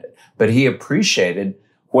terminated. But he appreciated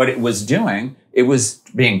what it was doing. It was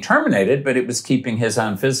being terminated, but it was keeping his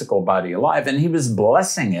own physical body alive, and he was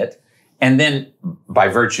blessing it. And then by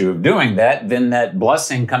virtue of doing that, then that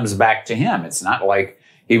blessing comes back to him. It's not like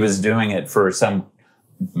he was doing it for some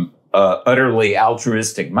utterly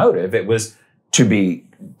altruistic motive. It was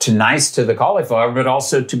nice to the cauliflower, but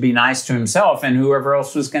also to be nice to himself and whoever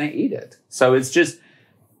else was going to eat it. So it's just,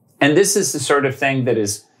 and this is the sort of thing that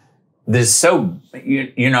is so,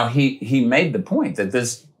 he made the point that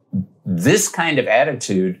this kind of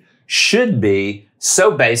attitude should be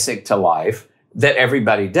so basic to life that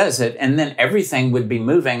everybody does it, and then everything would be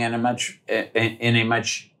moving in a much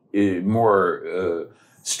more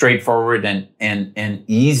straightforward and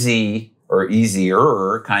easy or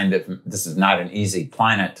easier kind of. This is not an easy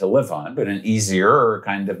planet to live on, but an easier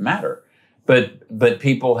kind of matter. But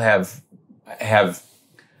people have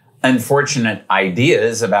unfortunate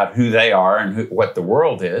ideas about who they are and what the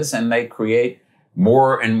world is, and they create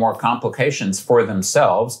more and more complications for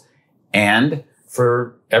themselves and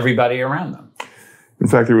for everybody around them. In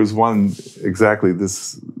fact, there was one exactly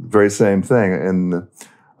this very same thing. And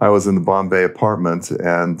I was in the Bombay apartment,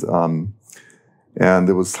 and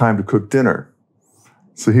it was time to cook dinner.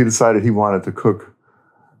 So he decided he wanted to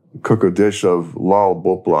cook a dish of lal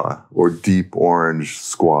bopla, or deep orange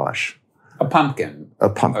squash. A pumpkin. A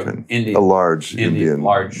large Indian,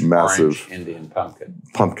 massive orange Indian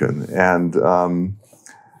pumpkin. And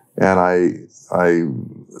I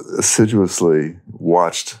assiduously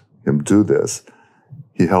watched him do this.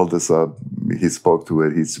 He held this up, he spoke to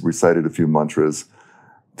it, he recited a few mantras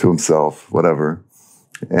to himself, whatever.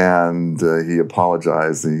 And he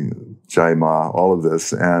apologized, Jai Ma, all of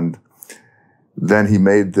this. And then he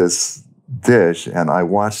made this dish, and I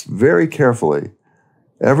watched very carefully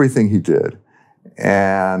everything he did.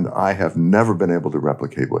 And I have never been able to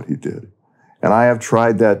replicate what he did. And I have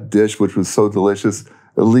tried that dish, which was so delicious,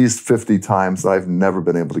 at least 50 times. I've never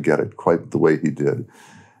been able to get it quite the way he did.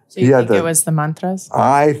 So you think it was the mantras?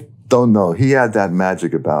 I don't know. He had that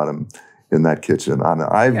magic about him in that kitchen.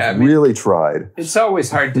 I've really tried. It's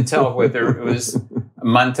always hard to tell whether it was a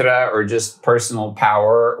mantra or just personal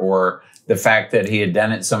power, or the fact that he had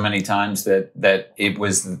done it so many times that it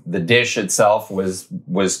was the dish itself was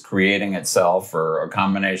creating itself, or a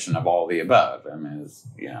combination of all the above. I mean,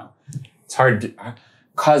 it's hard to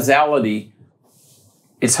causality.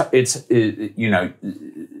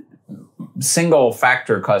 Single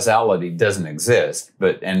factor causality doesn't exist,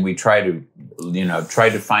 and we try to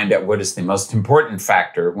find out what is the most important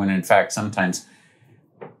factor, when in fact sometimes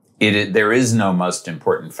there is no most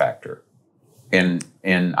important factor. In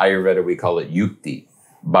Ayurveda we call it yukti,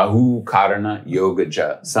 bahu karana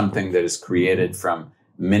yogaja, something that is created from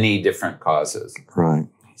many different causes. Right.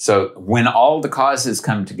 So when all the causes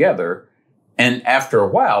come together, and after a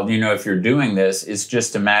while, if you're doing this, it's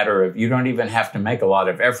just a matter of, you don't even have to make a lot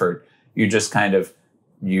of effort. You just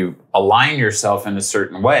you align yourself in a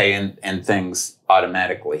certain way, and things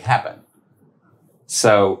automatically happen.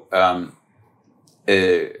 So, and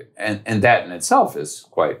that in itself is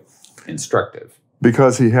quite instructive.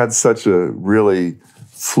 Because he had such a really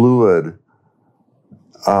fluid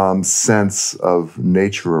sense of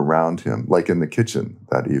nature around him, like in the kitchen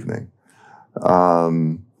that evening.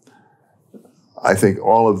 I think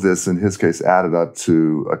all of this, in his case, added up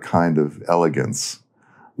to a kind of elegance.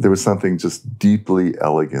 There was something just deeply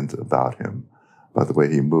elegant about him, about the way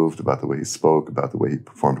he moved, about the way he spoke, about the way he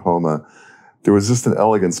performed Homa. There was just an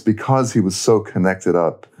elegance because he was so connected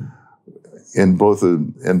up in both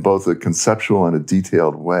a conceptual and a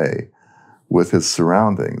detailed way with his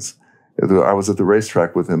surroundings. I was at the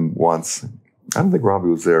racetrack with him once. I don't think Robbie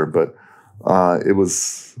was there, but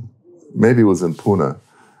maybe it was in Pune.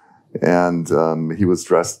 And he was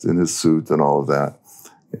dressed in his suit and all of that.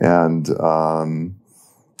 And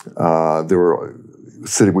we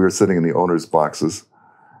were sitting in the owners' boxes,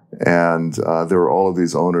 and there were all of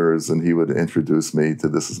these owners, and he would introduce me to,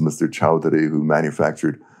 this is Mr. Chowdhury, who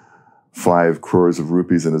manufactured 5 crores of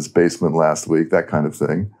rupees in his basement last week, that kind of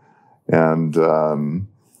thing. And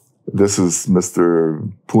this is Mr.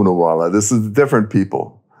 Poonawala. This is different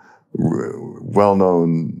people,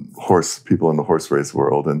 well-known people in the horse race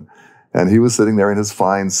world. And he was sitting there in his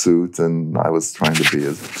fine suit, and I was trying to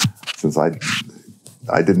be since I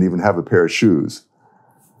didn't even have a pair of shoes.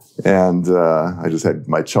 And I just had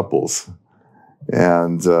my chappals.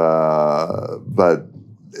 And, but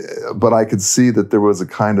I could see that there was a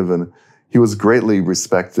kind of he was greatly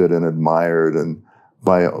respected and admired, and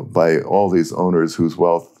by all these owners whose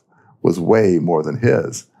wealth was way more than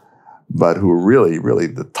his, but who were really, really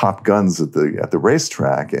the top guns at the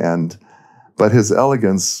racetrack. But his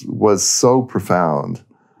elegance was so profound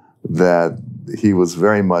that he was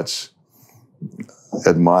very much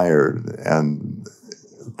admired, and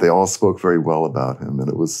they all spoke very well about him. And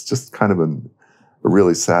it was just kind of a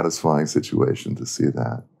really satisfying situation to see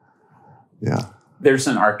that. Yeah. There's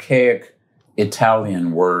an archaic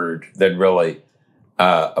Italian word that really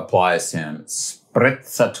applies to him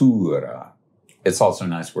sprezzatura. It's also a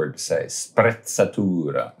nice word to say,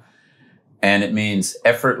 sprezzatura. And it means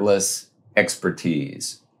effortless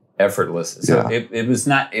expertise. Effortless. So he was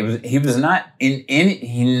not in any,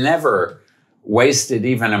 he never wasted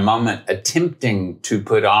even a moment attempting to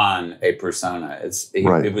put on a persona.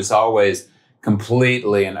 It was always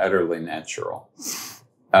completely and utterly natural.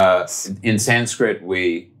 In Sanskrit,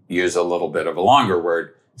 we use a little bit of a longer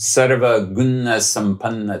word, sarva guna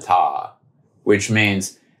sampannata, which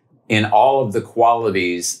means in all of the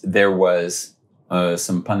qualities, there was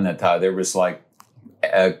sampannata, there was like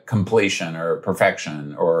a completion or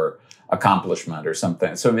perfection or accomplishment or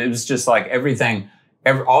something. So it was just like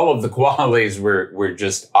all of the qualities were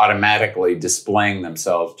just automatically displaying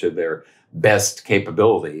themselves to their best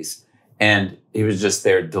capabilities. And he was just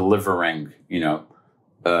there delivering,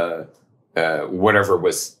 whatever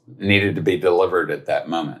was needed to be delivered at that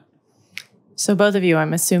moment. So both of you,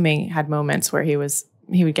 I'm assuming, had moments where he would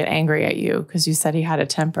get angry at you because you said he had a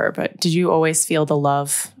temper, but did you always feel the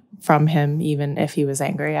love from him even if he was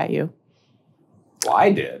angry at you? Well,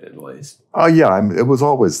 I did, at least. Oh, yeah. It was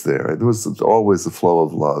always there. There was always a flow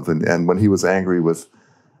of love. And when he was angry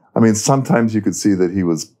sometimes you could see that he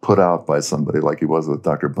was put out by somebody, like he was with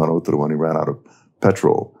Dr. Banotro when he ran out of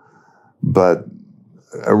petrol. But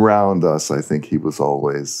around us, I think he was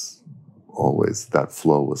always, that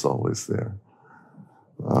flow was always there.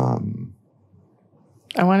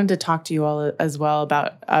 I wanted to talk to you all as well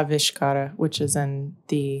about Avishkara, which is in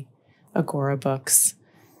the Agora books.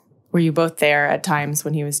 Were you both there at times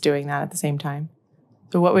when he was doing that at the same time?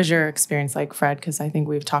 So what was your experience like, Fred? Because I think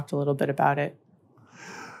we've talked a little bit about it.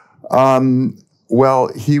 Well,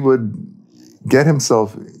 he would get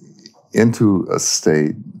himself into a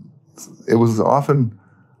state. It was often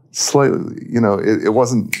slightly, it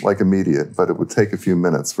wasn't like immediate, but it would take a few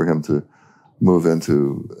minutes for him to move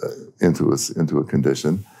into a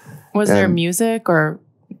condition. Was there music, or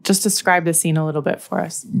just describe the scene a little bit for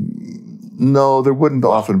us? No, there wouldn't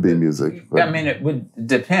often be music. But, it would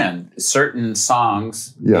depend. Certain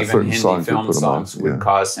songs, even Hindi film songs, would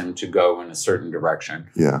cause him to go in a certain direction.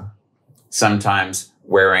 Yeah. Sometimes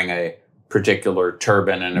wearing a particular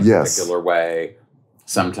turban in a particular way.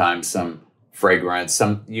 Sometimes some fragrance.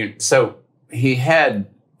 So he had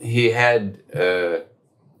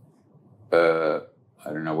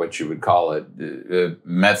I don't know what you would call it,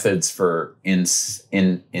 methods for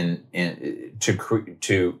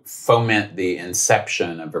to foment the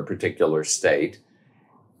inception of a particular state,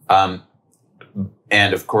 and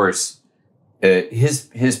of course,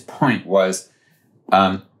 his point was,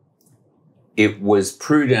 it was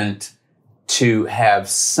prudent to have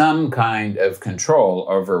some kind of control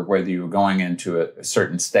over whether you were going into a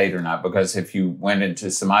certain state or not, because if you went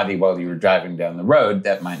into samadhi while you were driving down the road,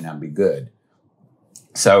 that might not be good.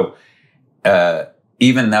 So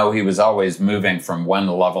even though he was always moving from one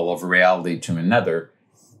level of reality to another,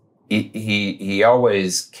 he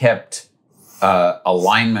always kept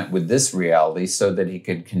alignment with this reality so that he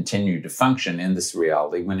could continue to function in this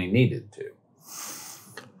reality when he needed to.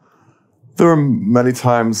 There were many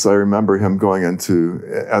times I remember him going into,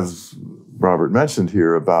 as Robert mentioned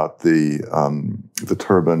here, about the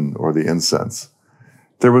turban or the incense.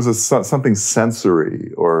 There was something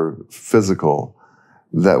sensory or physical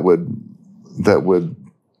that would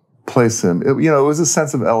place him. It was a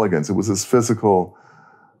sense of elegance. It was his physical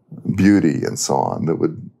beauty and so on that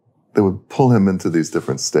would pull him into these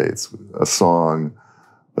different states. A song,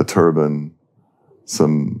 a turban,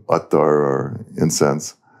 some attar or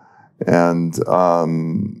incense. And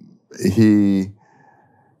he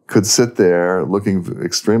could sit there looking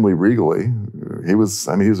extremely regally. He was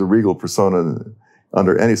a regal persona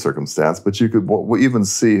under any circumstance, but you could even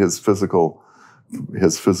see his physical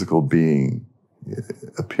being,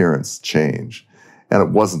 appearance change. And it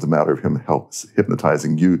wasn't a matter of him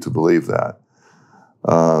hypnotizing you to believe that.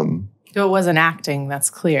 So it wasn't acting, that's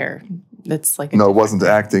clear. It's like no, it wasn't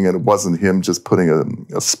acting, and it wasn't him just putting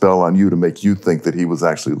a spell on you to make you think that he was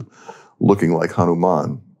actually looking like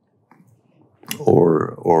Hanuman,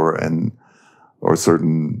 or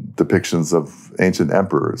certain depictions of ancient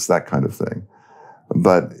emperors, that kind of thing.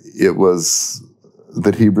 But it was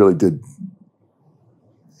that he really did,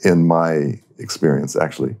 in my experience,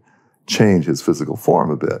 actually change his physical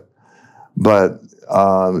form a bit. But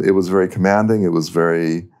it was very commanding. It was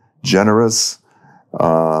very generous.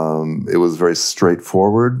 It was very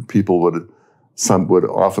straightforward. Some would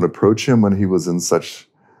often approach him when he was in such,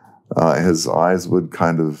 his eyes would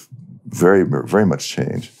kind of very, very much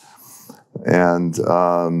change. And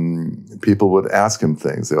people would ask him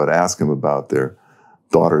things. They would ask him about their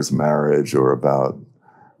daughter's marriage or about,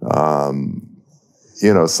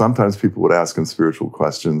 sometimes people would ask him spiritual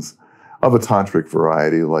questions of a tantric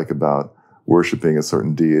variety, like about worshiping a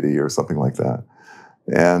certain deity or something like that.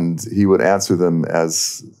 And he would answer them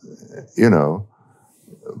as,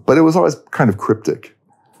 but it was always kind of cryptic,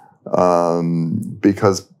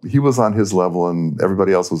 because he was on his level and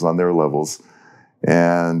everybody else was on their levels.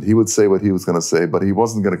 And he would say what he was going to say, but he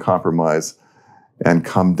wasn't going to compromise and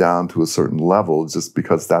come down to a certain level just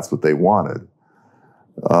because that's what they wanted.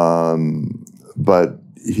 But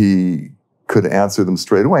he could answer them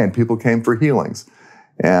straight away, and people came for healings.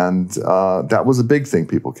 And that was a big thing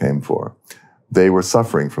people came for. They were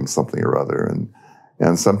suffering from something or other.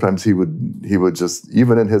 And sometimes he would just,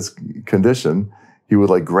 even in his condition, he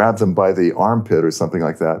would like grab them by the armpit or something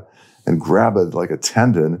like that and grab it like a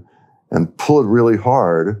tendon and pull it really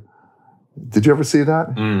hard. Did you ever see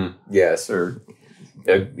that? Yes, or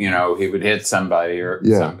he would hit somebody, or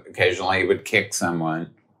occasionally he would kick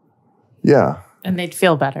someone. Yeah. And they'd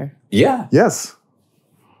feel better. Yeah. Yes.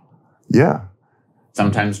 Yeah.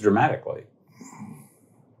 Sometimes dramatically.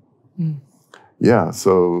 Yeah.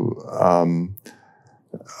 So,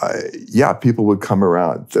 people would come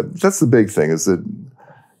around. That's the big thing, is that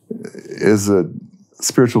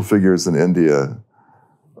spiritual figures in India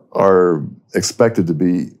are expected to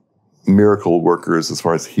be miracle workers as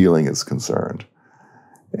far as healing is concerned.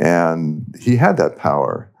 And he had that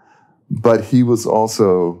power, but he was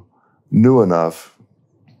also knew enough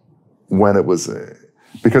when it was,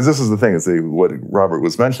 because this is the thing, is what Robert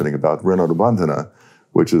was mentioning about rinodabandhana,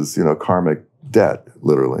 which is, karmic debt,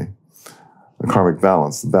 literally. A karmic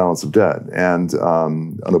balance, the balance of debt, and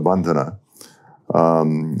anubandhana,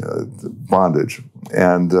 bondage.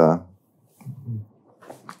 And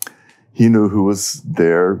he knew who was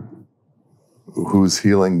there, whose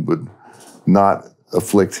healing would not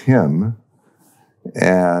afflict him,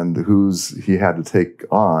 and whose he had to take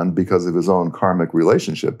on because of his own karmic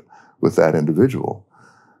relationship with that individual.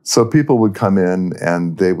 So people would come in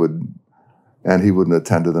and he wouldn't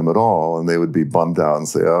attend to them at all, and they would be bummed out and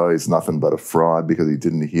say, oh, he's nothing but a fraud because he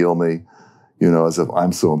didn't heal me, as if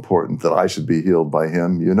I'm so important that I should be healed by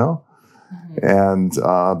him, Mm-hmm. And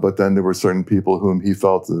but then there were certain people whom he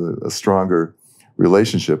felt a stronger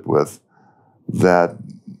relationship with that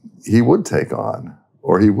he would take on,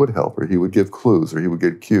 or he would help, or he would give clues, or he would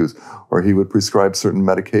give cues, or he would prescribe certain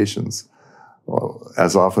medications. Well,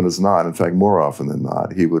 as often as not, in fact, more often than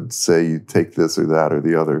not, he would say, you take this or that or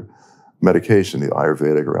the other medication, the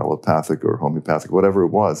Ayurvedic or allopathic or homeopathic, whatever it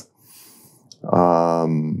was.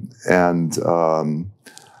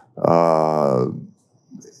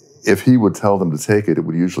 If he would tell them to take it, it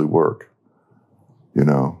would usually work.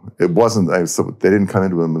 It wasn't, they didn't come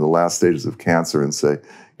into him in the last stages of cancer and say,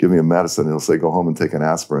 give me a medicine. And he'll say, go home and take an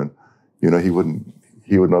aspirin. He would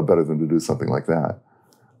know better than to do something like that.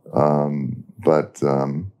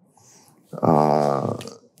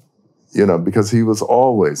 Because he was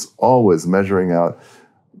always measuring out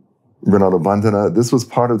rinodabandhana. This was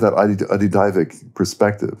part of that adidaivic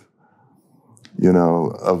perspective,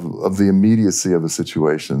 of the immediacy of a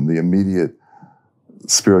situation, the immediate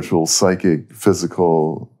spiritual, psychic,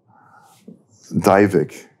 physical,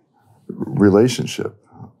 daivic relationship.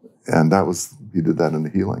 And he did that in the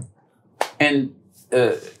healing. And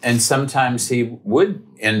sometimes he would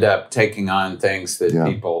end up taking on things that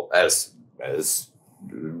people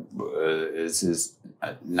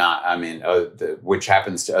which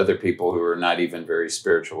happens to other people who are not even very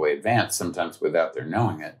spiritually advanced, sometimes without their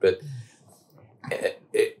knowing it. But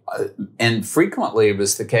and frequently it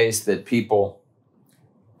was the case that people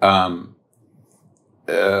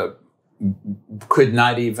could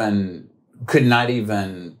not even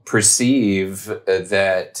perceive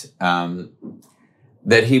that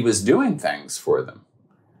he was doing things for them.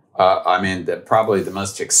 Probably the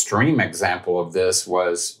most extreme example of this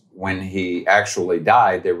was when he actually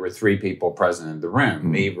died. There were 3 people present in the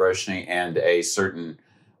room, me, Roshni, and a certain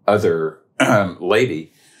other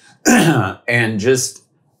lady. And just,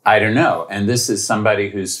 I don't know. And this is somebody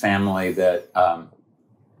whose family that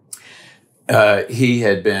he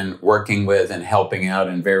had been working with and helping out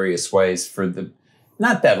in various ways for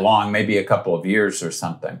not that long, maybe a couple of years or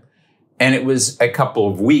something. And it was a couple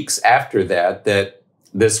of weeks after that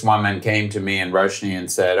this woman came to me and Roshni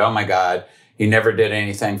and said, oh my God, he never did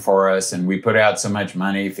anything for us. And we put out so much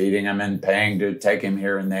money feeding him and paying to take him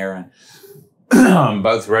here and there. And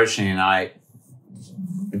both Roshni and I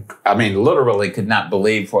literally could not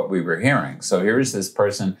believe what we were hearing. So here's this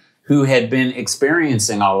person who had been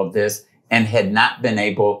experiencing all of this and had not been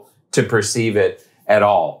able to perceive it at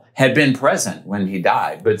all, had been present when he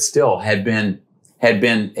died, but still had been her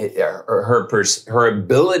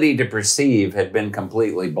ability to perceive had been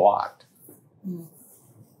completely blocked.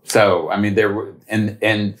 So, I mean, there were,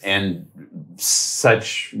 and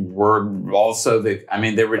such were also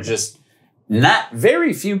there were just not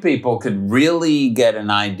very few people could really get an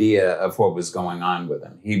idea of what was going on with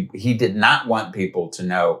him. He did not want people to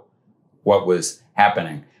know what was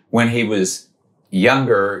happening. When he was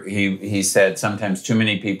younger, he said sometimes too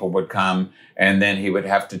many people would come, and then he would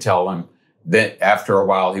have to tell them that after a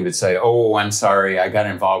while he would say, "Oh, I'm sorry, I got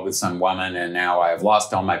involved with some woman and now I have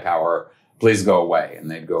lost all my power. Please go away." And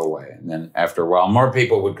they'd go away. And then after a while, more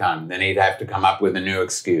people would come. Then he'd have to come up with a new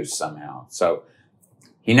excuse somehow. So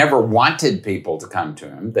he never wanted people to come to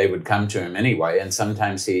him. They would come to him anyway. And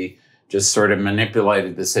sometimes he just sort of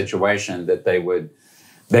manipulated the situation that they would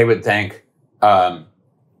think,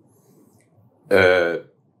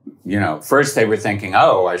 first they were thinking,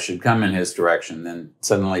 "Oh, I should come in his direction." Then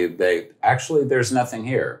suddenly there's nothing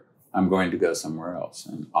here. I'm going to go somewhere else.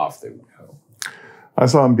 And off they would go. I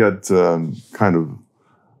saw him get kind of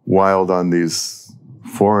wild on these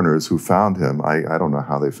foreigners who found him. I don't know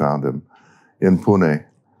how they found him in Pune.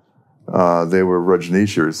 They were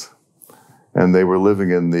Rajneeshers, and they were living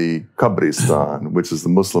in the Qabristan, which is the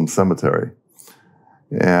Muslim cemetery.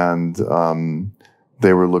 And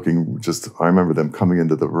they were looking I remember them coming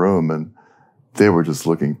into the room, and they were just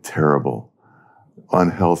looking terrible,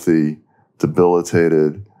 unhealthy,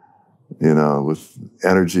 debilitated, with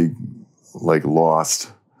energy like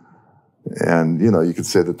lost. And, you could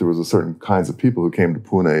say that there was a certain kinds of people who came to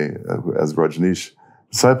Pune as Rajneesh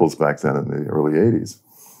disciples back then in the early 80s.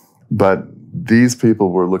 But these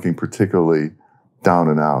people were looking particularly down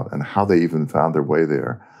and out, and how they even found their way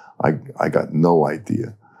there, I got no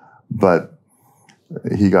idea. But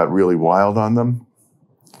he got really wild on them.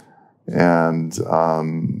 And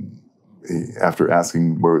after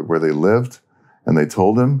asking where they lived, and they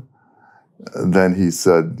told him, then he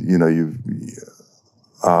said, you've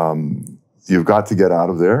got to get out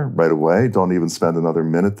of there right away. Don't even spend another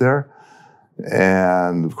minute there.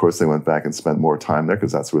 And of course, they went back and spent more time there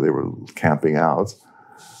because that's where they were camping out.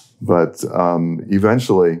 But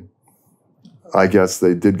eventually, I guess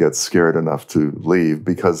they did get scared enough to leave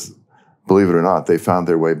because, believe it or not, they found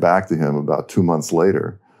their way back to him about 2 months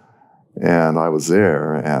later. And I was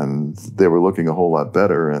there, and they were looking a whole lot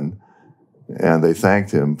better. And they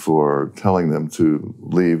thanked him for telling them to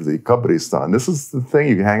leave the Qabristan. This is the thing,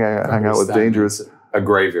 you hang out with dangerous... A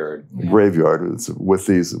graveyard. A graveyard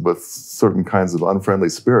with certain kinds of unfriendly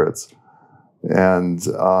spirits. And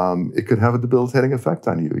it could have a debilitating effect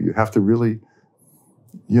on you. You have to really,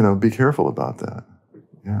 be careful about that.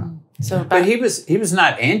 Yeah. But he was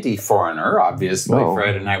not anti-foreigner, obviously. No.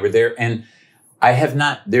 Fred and I were there. And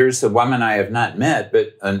there's a woman I have not met,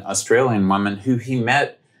 but an Australian woman who he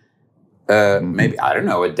met maybe, I don't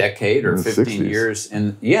know, a decade or 15 60s. Years.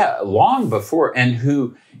 Long before. And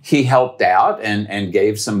who he helped out and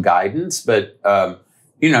gave some guidance, but,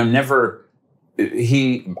 never,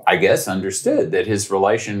 he, I guess, understood that his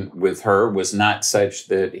relation with her was not such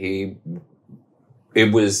that it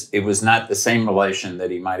was not the same relation that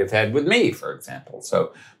he might have had with me, for example.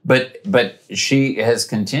 So, but she has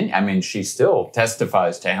continued, she still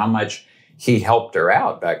testifies to how much he helped her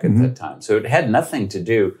out back at that time. So it had nothing to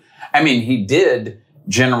do, he did,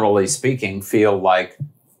 generally speaking, feel like,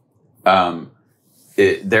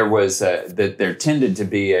 there tended to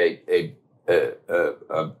be a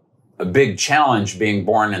big challenge being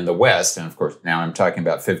born in the West, and of course now I'm talking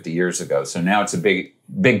about 50 years ago. So now it's a big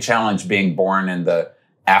challenge being born in the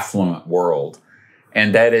affluent world,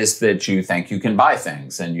 and that is that you think you can buy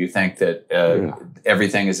things, and you think that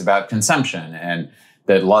everything is about consumption, and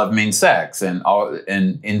that love means sex, and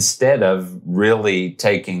instead of really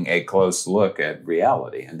taking a close look at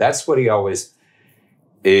reality, and that's what he always.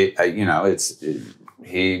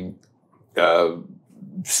 He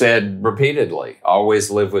said repeatedly, always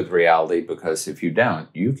live with reality, because if you don't,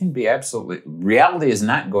 you can be reality is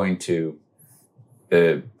not going to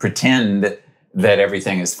pretend that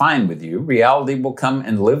everything is fine with you. Reality will come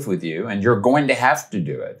and live with you, and you're going to have to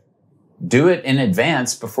do it. Do it in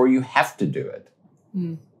advance before you have to do it.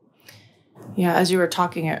 Mm. Yeah, as you were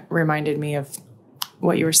talking, it reminded me of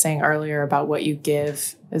what you were saying earlier about what you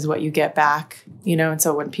give is what you get back, and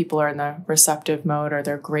so when people are in the receptive mode or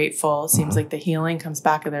they're grateful, it seems like the healing comes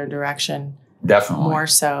back in their direction. Definitely. More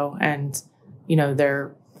so. And,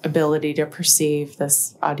 their ability to perceive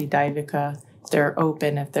this adhidayvika, if they're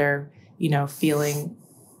open, if they're, feeling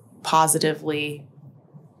positively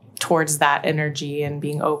towards that energy and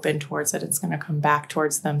being open towards it, it's going to come back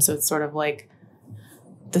towards them. So it's sort of like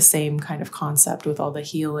the same kind of concept with all the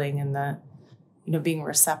healing and the, being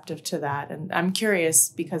receptive to that. And I'm curious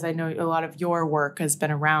because I know a lot of your work has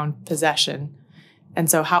been around possession And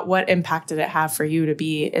so what impact did it have for you to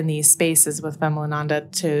be in these spaces with Vimalananda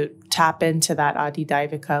to tap into that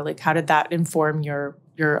Adidaivika? Like, how did that inform your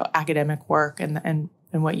academic work and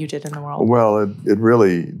what you did in the world? Well, it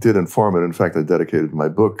really did inform it. In fact, I dedicated my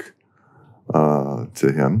book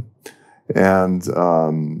to him. And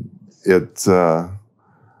it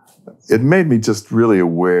made me just really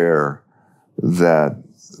aware that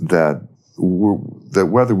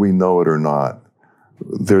whether we know it or not,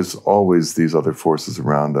 there's always these other forces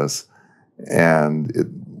around us, and it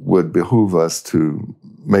would behoove us to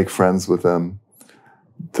make friends with them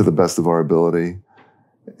to the best of our ability.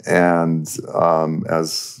 And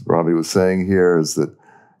as Robbie was saying here, is that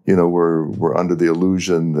we're under the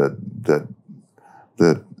illusion that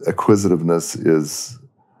acquisitiveness is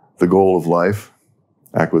the goal of life,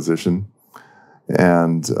 acquisition,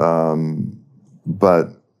 and but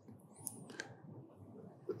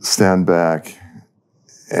stand back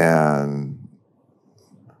and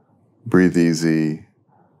breathe easy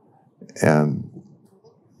and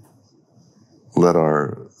let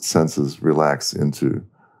our senses relax into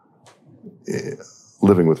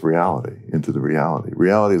living with reality, into the reality.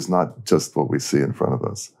 Reality is not just what we see in front of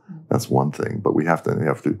us. That's one thing, but we have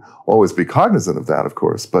to always be cognizant of that, of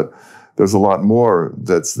course. But there's a lot more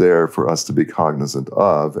that's there for us to be cognizant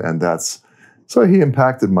of, and so he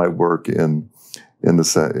impacted my work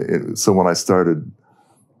so when I started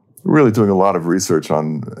really doing a lot of research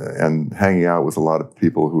on and hanging out with a lot of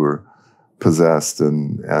people who were possessed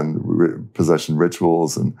and possession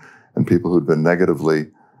rituals and people who'd been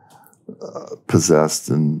negatively possessed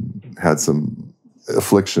and had some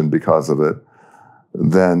affliction because of it,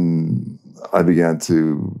 then I began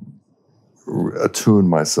to attune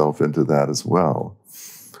myself into that as well.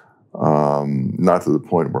 Not to the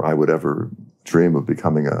point where I would ever dream of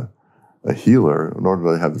becoming a healer, nor did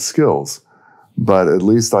I have the skills, but at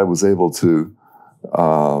least I was able to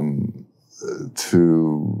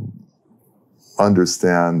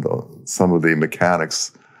understand some of the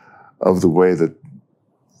mechanics of the way that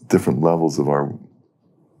different levels of our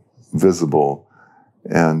visible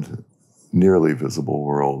and nearly visible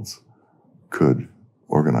worlds could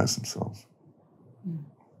organize themselves.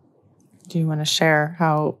 Do you want to share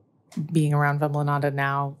how being around Vimalananda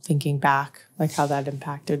now, thinking back, like how that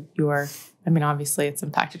impacted obviously it's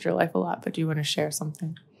impacted your life a lot, but do you want to share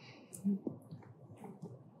something?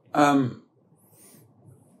 Well,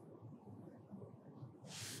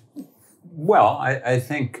 I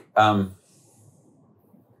think the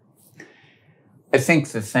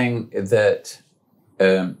thing that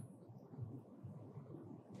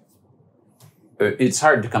it's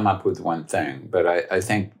hard to come up with one thing, but I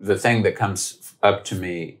think the thing that comes up to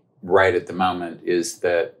me right at the moment is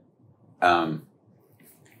that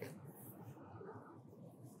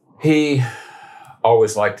he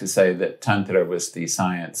always liked to say that Tantra was the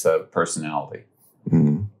science of personality.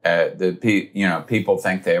 Mm-hmm. People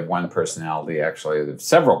think they have one personality. Actually, they have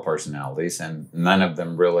several personalities, and none of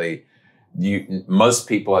them really. Most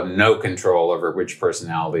people have no control over which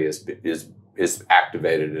personality is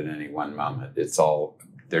activated at any one moment.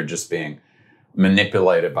 They're just being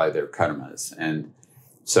manipulated by their karmas, and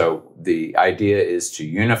so the idea is to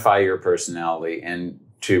unify your personality and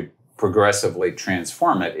to progressively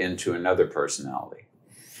transform it into another personality.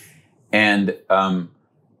 And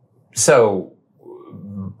so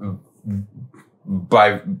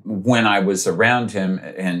when I was around him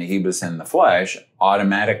and he was in the flesh,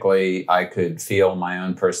 automatically I could feel my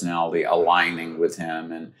own personality aligning with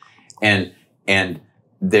him, and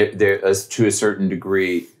there to a certain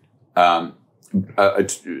degree, and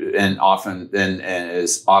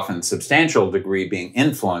as often substantial degree being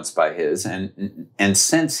influenced by his, and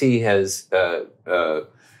since he has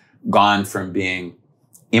gone from being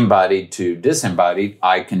embodied to disembodied,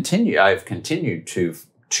 I've continued to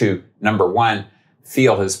number one,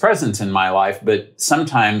 feel his presence in my life, but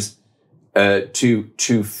sometimes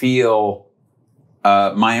to feel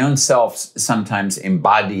my own self sometimes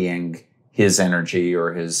embodying his energy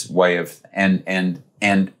or his way of and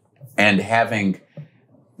having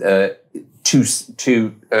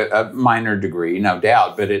to a minor degree, no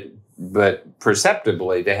doubt, but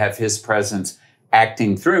perceptibly to have his presence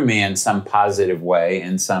acting through me in some positive way,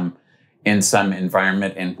 in some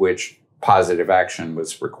environment in which positive action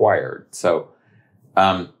was required. So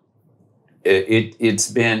it's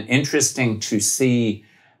been interesting to see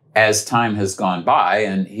as time has gone by,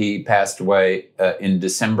 and he passed away in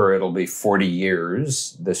December. It'll be 40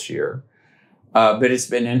 years this year. But it's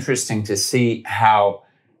been interesting to see how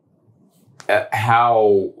I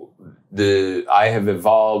have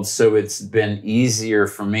evolved, so it's been easier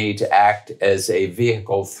for me to act as a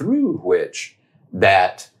vehicle through which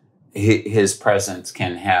that his presence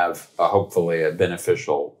can have hopefully a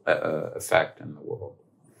beneficial effect in the world.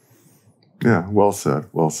 Yeah, well said,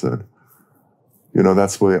 well said. You know,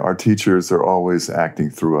 that's why our teachers are always acting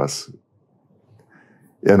through us.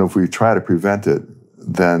 And if we try to prevent it,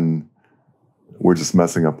 then we're just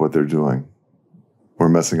messing up what they're doing. We're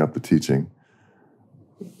messing up the teaching.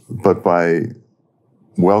 But by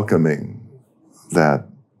welcoming that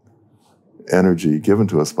energy given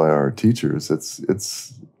to us by our teachers,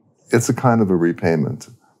 it's a kind of a repayment,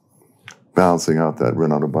 balancing out that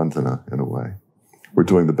Renata Bandhana in a way. We're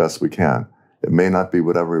doing the best we can. It may not be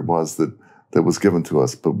whatever it was that was given to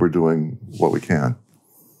us, but we're doing what we can.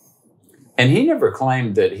 And he never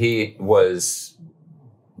claimed that he was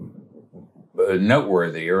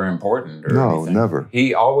noteworthy or important or anything. No, never.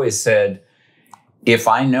 He always said, if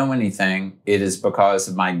I know anything, it is because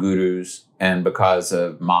of my gurus and because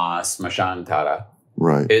of Ma Smashantara.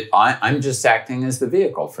 Right. I'm just acting as the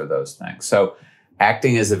vehicle for those things. So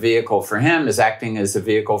acting as a vehicle for him is acting as a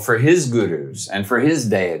vehicle for his gurus and for his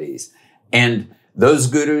deities. And those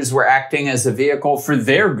gurus were acting as a vehicle for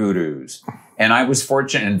their gurus. And I was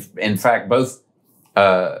fortunate. In fact, both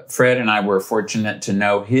Fred and I were fortunate to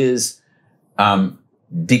know his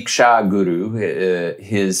Diksha guru.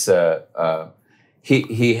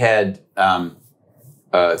 He had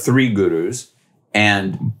 3 gurus,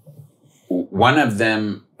 and one of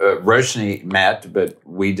them Roshni met, but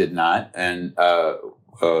we did not. And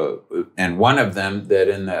one of them that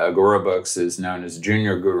in the Agora books is known as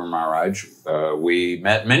Junior Guru Maharaj. We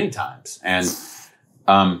met many times, and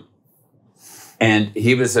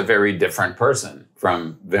he was a very different person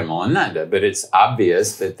from Vimalananda. But it's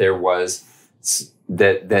obvious that there was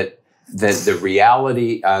that the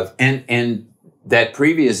reality of and that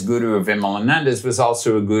previous guru of Vimalananda's was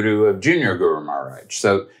also a guru of Junior Guru Maharaj.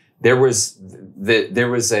 So there was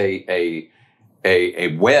a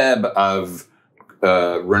web of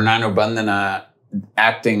Renata Bandhana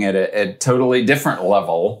acting at a totally different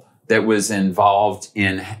level that was involved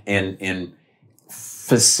in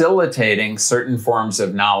facilitating certain forms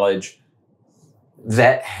of knowledge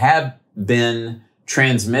that have been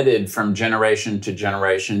transmitted from generation to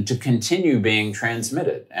generation to continue being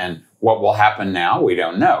transmitted. And what will happen now, we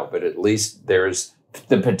don't know, but at least there's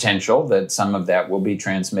the potential that some of that will be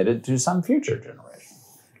transmitted to some future generation.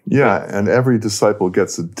 Yeah, and every disciple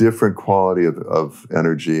gets a different quality of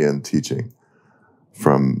energy and teaching.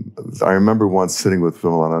 I remember once sitting with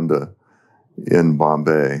Vimalananda in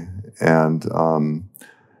Bombay, and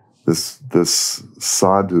this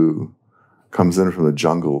sadhu comes in from the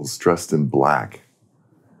jungles dressed in black,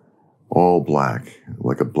 all black,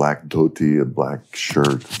 like a black dhoti, a black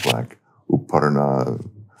shirt, black uparna,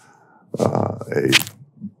 a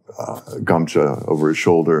gamcha over his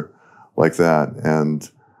shoulder, like that,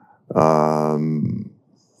 and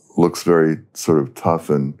looks very sort of tough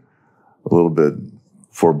and a little bit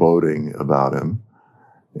foreboding about him.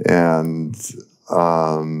 And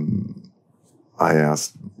I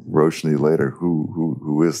asked Roshni later,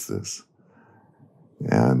 who is this?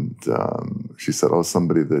 And she said, oh,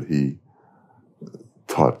 somebody that he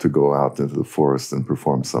taught to go out into the forest and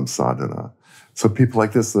perform some sadhana. So people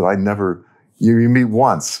like this that I never, you meet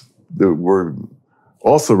once, that were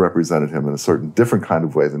also represented him in a certain different kind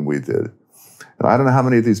of way than we did. And I don't know how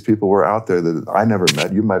many of these people were out there that I never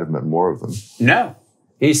met. You might have met more of them. No.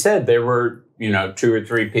 He said there were, 2 or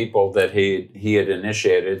 3 people that he had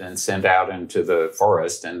initiated and sent out into the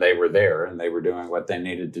forest, and they were there and they were doing what they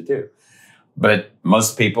needed to do. But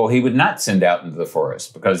most people he would not send out into the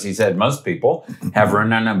forest, because he said most people have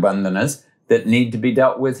Renata Bandhanas that need to be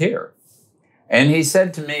dealt with here. And he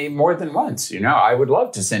said to me more than once, I would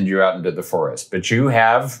love to send you out into the forest, but you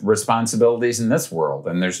have responsibilities in this world,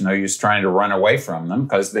 and there's no use trying to run away from them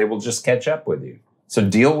because they will just catch up with you. So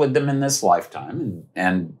deal with them in this lifetime,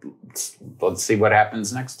 and let's see what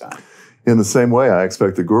happens next time. In the same way, I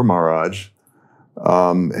expect the Guru Maharaj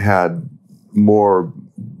had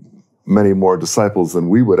many more disciples than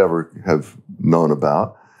we would ever have known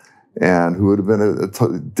about, and who would have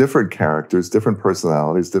been different characters, different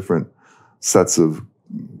personalities, different sets of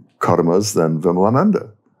karmas than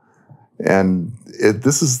Vimalananda. And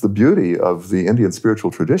this is the beauty of the Indian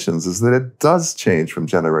spiritual traditions, is that it does change from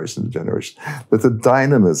generation to generation. That the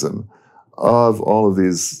dynamism of all of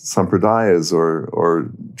these sampradayas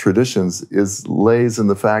or traditions lays in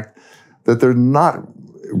the fact that they're not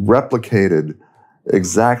replicated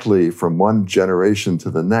exactly from one generation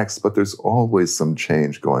to the next, but there's always some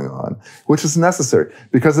change going on, which is necessary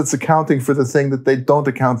because it's accounting for the thing that they don't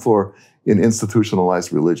account for in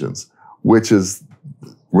institutionalized religions, which is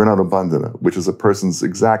Renata Bandhana, which is a person's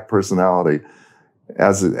exact personality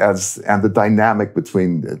and the dynamic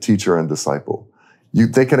between teacher and disciple.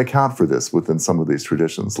 They can account for this within some of these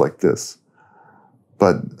traditions like this.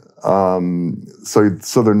 But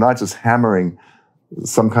so they're not just hammering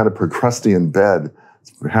some kind of Procrustean bed,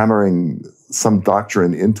 hammering some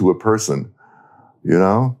doctrine into a person, you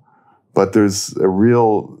know? But there's a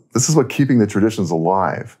real, this is what keeping the traditions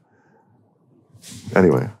alive.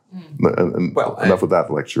 Anyway, enough with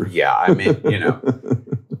that lecture. Yeah, I mean, you know,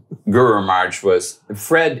 Guru Maharaj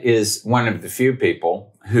Fred is one of the few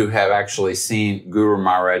people who have actually seen Guru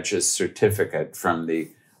Maharaj's certificate from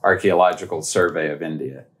the Archaeological Survey of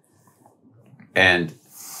India. And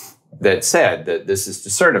that said that this is to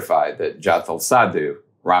certify that Jatal Sadhu,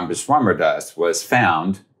 Rambiswamar Das, was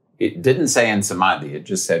found, it didn't say in Samadhi, it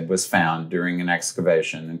just said was found during an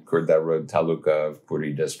excavation in Khurda Road Taluka of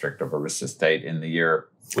Puri district of Orissa State in the year,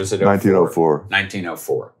 was it 1904?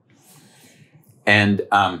 1904. And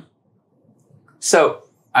so,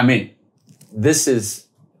 I mean, this is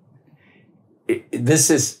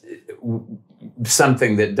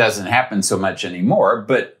something that doesn't happen so much anymore,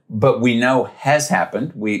 but we know has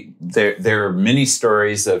happened. There are many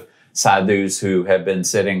stories of sadhus who have been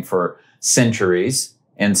sitting for centuries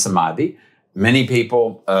in samadhi. Many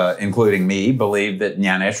people, including me, believe that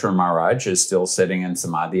Jnaneshwar Maharaj is still sitting in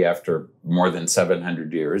samadhi after more than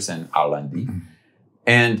 700 years in Alandi.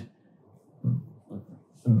 And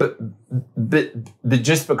but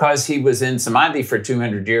just because he was in samadhi for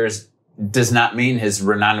 200 years does not mean his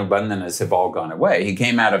Rananubandhanas have all gone away. He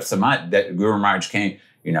came out of samadhi. That Guru Maharaj came,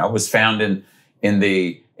 was found in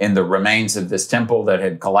the remains of this temple that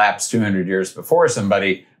had collapsed 200 years before.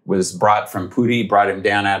 Somebody was brought from Puri, brought him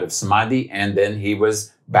down out of samadhi, and then he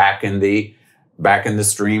was back in the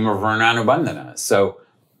stream of Rananubandhana. So,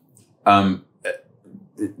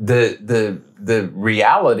 the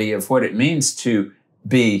reality of what it means to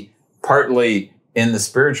be partly in the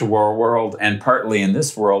spiritual world and partly in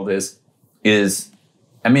this world is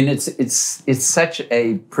I mean, it's such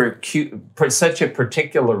a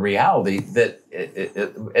particular reality that,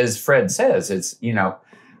 as Fred says, it's,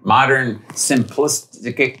 modern simplified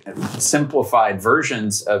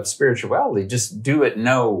versions of spirituality just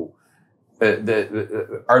are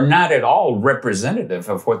not at all representative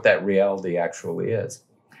of what that reality actually is.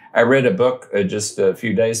 I read a book just a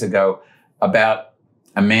few days ago about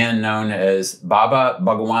a man known as Baba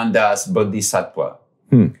Bhagawan Das Bodhisattva,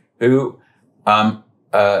 who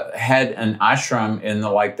had an ashram in the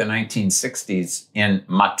 1960s in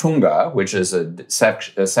Matunga, which is a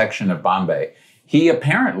section of Bombay. He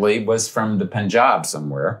apparently was from the Punjab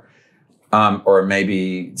somewhere, or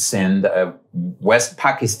maybe Sindh, West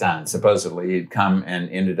Pakistan, supposedly. He'd come and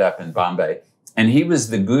ended up in Bombay. And he was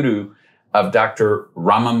the guru of Dr.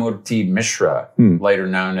 Ramamurti Mishra, later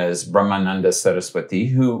known as Brahmananda Saraswati,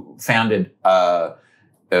 who founded Ananda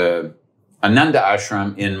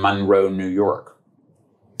Ashram in Monroe, New York.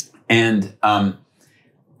 And one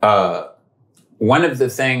of the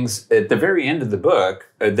things at the very end of the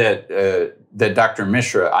book that Dr.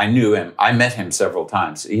 Mishra, I knew him, I met him several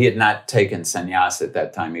times. He had not taken sannyas at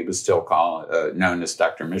that time. He was still known as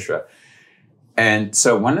Dr. Mishra. And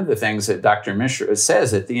so one of the things that Dr. Mishra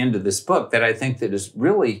says at the end of this book that I think that is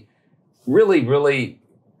really, really, really,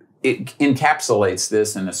 it encapsulates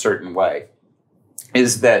this in a certain way,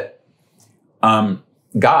 is that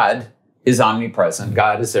God is omnipresent.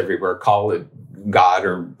 God is everywhere. Call it God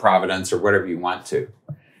or providence or whatever you want to.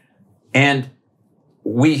 And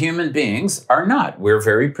we human beings are not. We're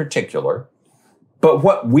very particular. But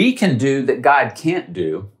what we can do that God can't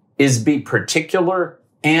do is be particular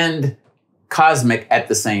and cosmic at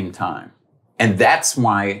the same time. And that's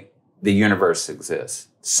why the universe exists,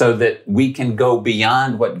 so that we can go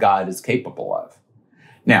beyond what God is capable of.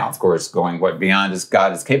 Now, of course, going what beyond is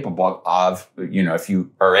God is capable of, if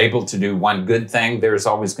you are able to do one good thing, there's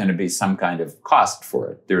always going to be some kind of cost for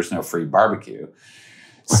it. There's no free barbecue.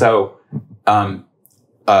 So when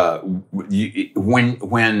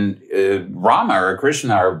Rama or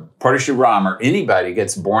Krishna or Parshuram or anybody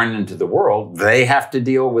gets born into the world, they have to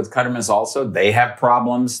deal with karmas also. They have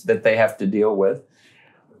problems that they have to deal with.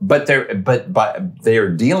 But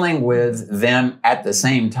they're dealing with them at the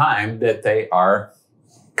same time that they are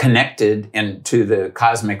connected into the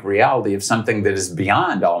cosmic reality of something that is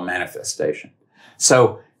beyond all manifestation.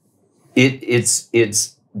 So it's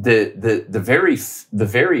the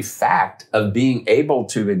very fact of being able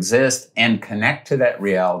to exist and connect to that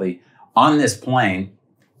reality on this plane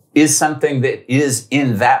is something that is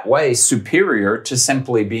in that way superior to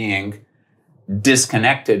simply being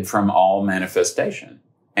disconnected from all manifestation.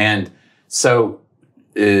 And so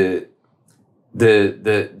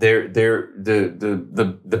the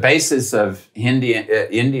basis of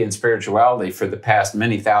Indian spirituality for the past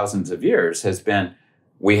many thousands of years has been,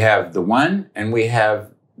 we have the one and we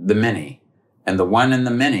have the many, and the one and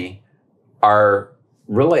the many are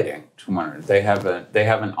relating to one another. They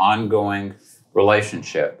have an ongoing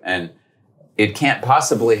relationship, and it can't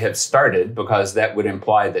possibly have started, because that would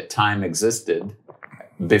imply that time existed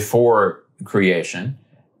before creation.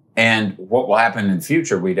 And what will happen in the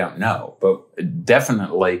future, we don't know. But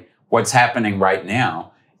definitely what's happening right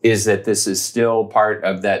now is that this is still part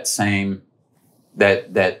of that same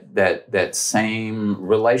same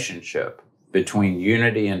relationship between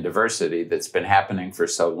unity and diversity that's been happening for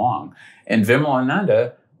so long. And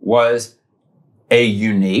Vimalananda was a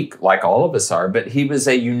unique, like all of us are, but he was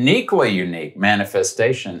a uniquely unique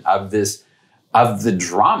manifestation of this, of the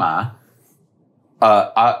drama,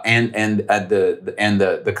 and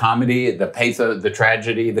the comedy, the pathos, the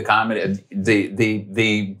tragedy, the comedy,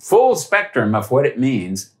 the full spectrum of what it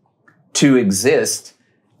means to exist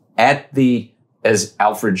at the, as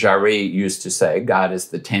Alfred Jarry used to say, God is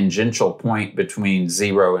the tangential point between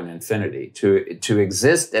zero and infinity. To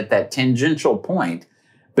exist at that tangential point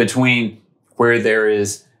between where there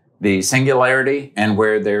is the singularity and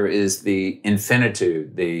where there is the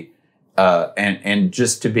infinitude, and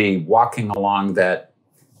just to be walking along that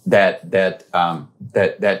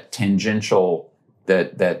tangential,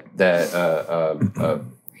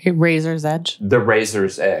 razor's edge. The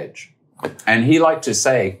razor's edge. And he liked to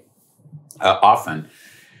say often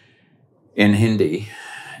in Hindi,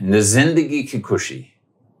 "Na zindagi ki khushi,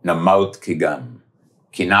 na maut ki gam,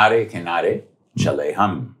 kinare kinare chale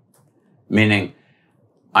hum." Meaning,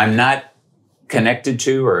 I'm not connected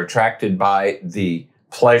to or attracted by the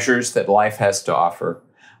pleasures that life has to offer.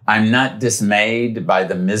 I'm not dismayed by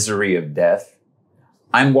the misery of death.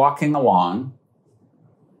 I'm walking along,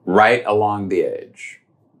 right along the edge.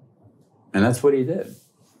 And that's what he did.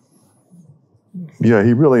 Yeah,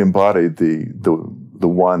 he really embodied the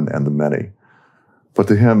one and the many. But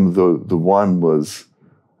to him, the one was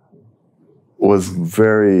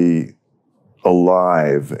very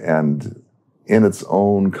alive and in its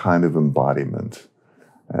own kind of embodiment.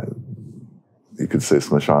 You could say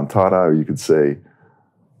smashantara, or you could say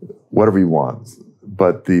whatever you want.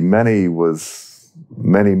 But the many was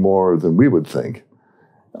many more than we would think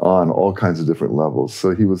on all kinds of different levels.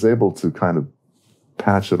 So he was able to kind of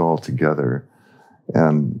patch it all together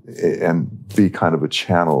and be kind of a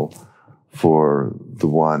channel for the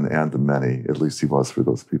one and the many. At least he was for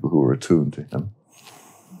those people who were attuned to him.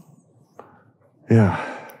 Yeah.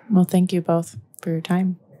 Well, thank you both for your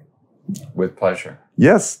time. With pleasure.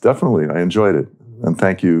 Yes, definitely. I enjoyed it. And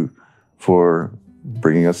thank you for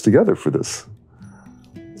bringing us together for this.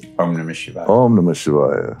 Om Namah Shivaya. Om Namah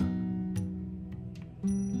Shivaya.